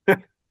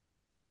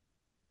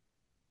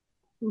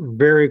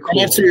 Very cool. Can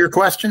I answer your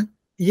question?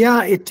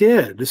 Yeah, it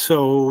did.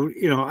 So,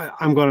 you know,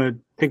 I'm going to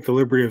take the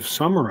liberty of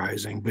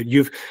summarizing, but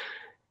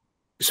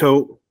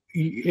so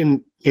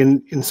in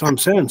some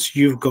sense,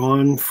 you've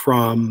gone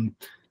from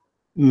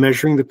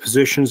measuring the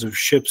positions of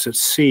ships at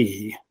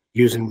sea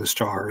using the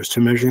stars to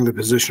measuring the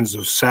positions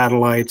of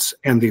satellites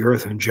and the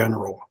Earth in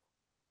general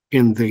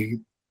in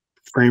the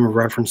frame of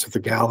reference of the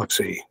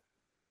galaxy.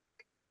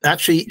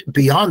 Actually,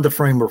 beyond the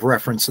frame of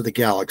reference of the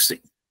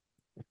galaxy.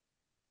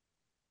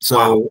 So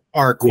wow.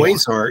 Our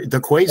quasar, the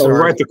quasar,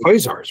 right, the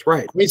quasars,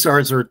 right?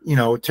 Quasars are, you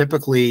know,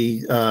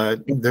 typically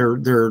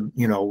they're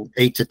you know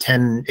 8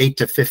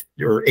 to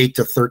 50 or 8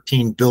 to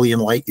 13 billion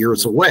light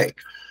years away.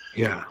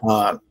 Yeah.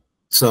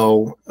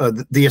 So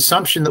the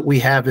assumption that we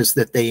have is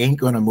that they ain't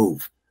going to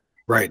move.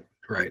 Right.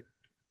 Right.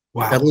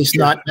 Wow. At least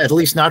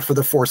not for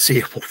the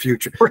foreseeable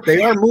future.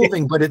 They are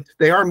moving, but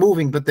they are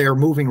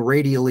moving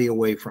radially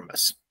away from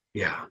us.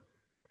 Yeah.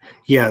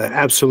 Yeah, that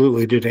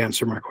absolutely did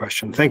answer my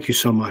question. Thank you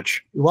so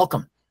much. You're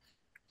welcome.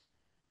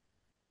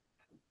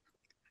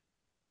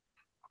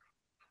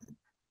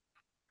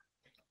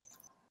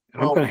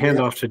 I'm going to hand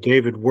off to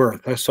David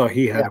Worth. I saw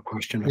he had a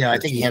question. Yeah, I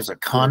think he has a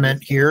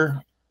comment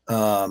here.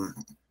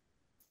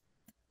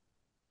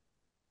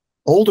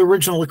 Old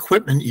original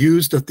equipment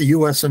used at the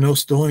USNO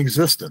still in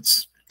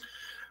existence.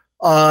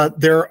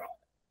 There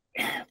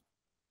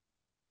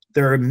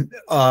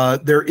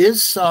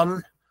is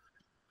some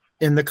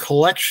in the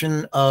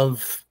collection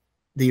of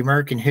the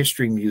American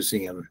History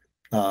Museum.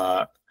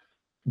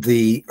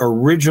 The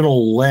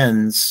original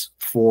lens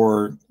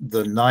for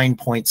the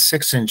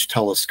 9.6-inch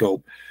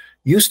telescope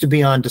used to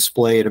be on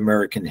display at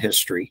American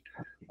History.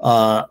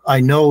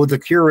 I know the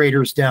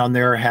curators down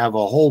there have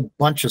a whole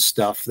bunch of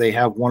stuff. They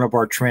have one of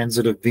our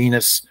Transit of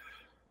Venus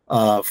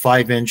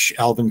 5-inch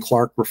Alvan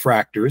Clark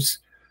refractors.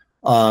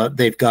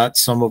 They've got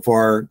some of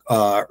our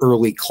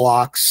early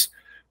clocks.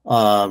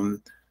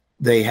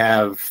 They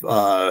have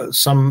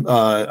some,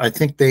 I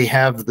think they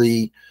have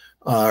the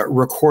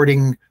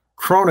recording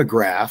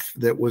chronograph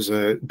that was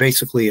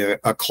basically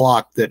a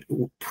clock that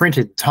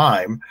printed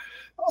time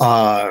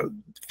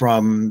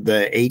from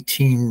the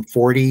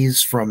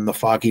 1840s from the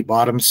Foggy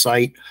Bottom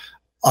site.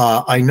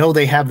 I know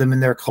they have them in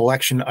their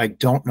collection. I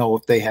don't know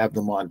if they have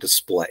them on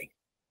display.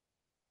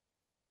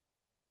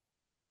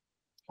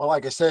 Well,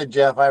 like I said,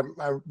 Jeff,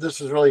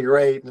 this is really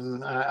great,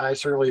 and I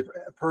certainly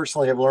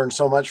personally have learned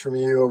so much from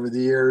you over the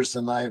years,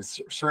 and I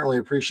certainly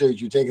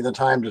appreciate you taking the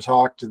time to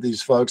talk to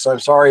these folks. I'm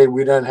sorry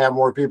we didn't have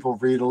more people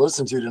for you to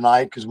listen to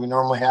tonight, because we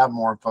normally have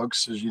more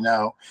folks, as you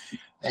know.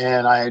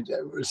 And I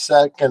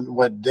second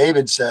what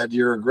David said.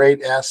 You're a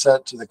great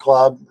asset to the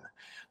club,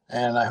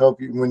 and I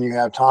hope when you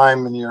have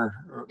time in your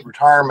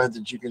retirement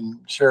that you can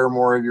share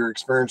more of your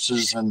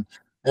experiences and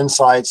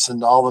insights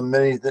and all the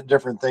many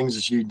different things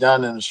that you've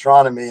done in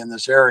astronomy in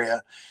this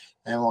area,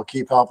 and will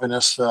keep helping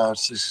us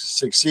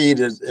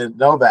succeed at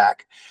NOVAC.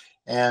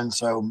 And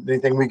so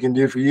anything we can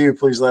do for you,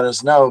 please let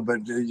us know. But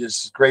it's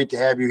just great to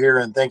have you here,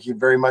 and thank you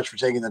very much for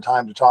taking the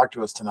time to talk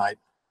to us tonight.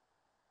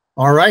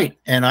 All right.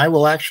 And I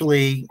will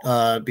actually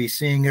be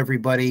seeing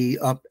everybody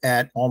up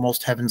at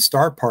Almost Heaven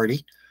Star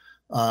Party.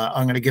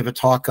 I'm going to give a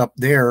talk up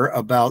there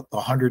about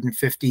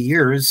 150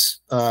 years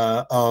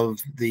of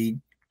the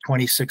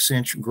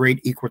 26-inch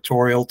Great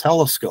Equatorial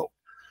Telescope.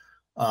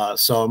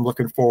 So I'm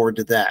looking forward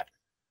to that.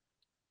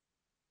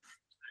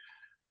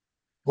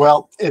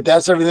 Well, if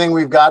that's everything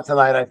we've got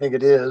tonight, I think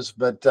it is.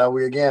 But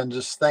we, again,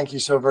 just thank you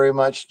so very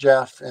much,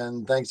 Jeff.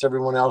 And thanks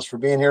everyone else for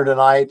being here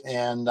tonight.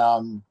 And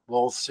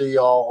we'll see you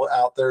all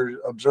out there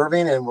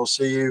observing, and we'll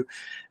see you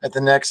at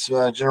the next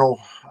general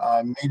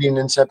meeting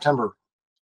in September.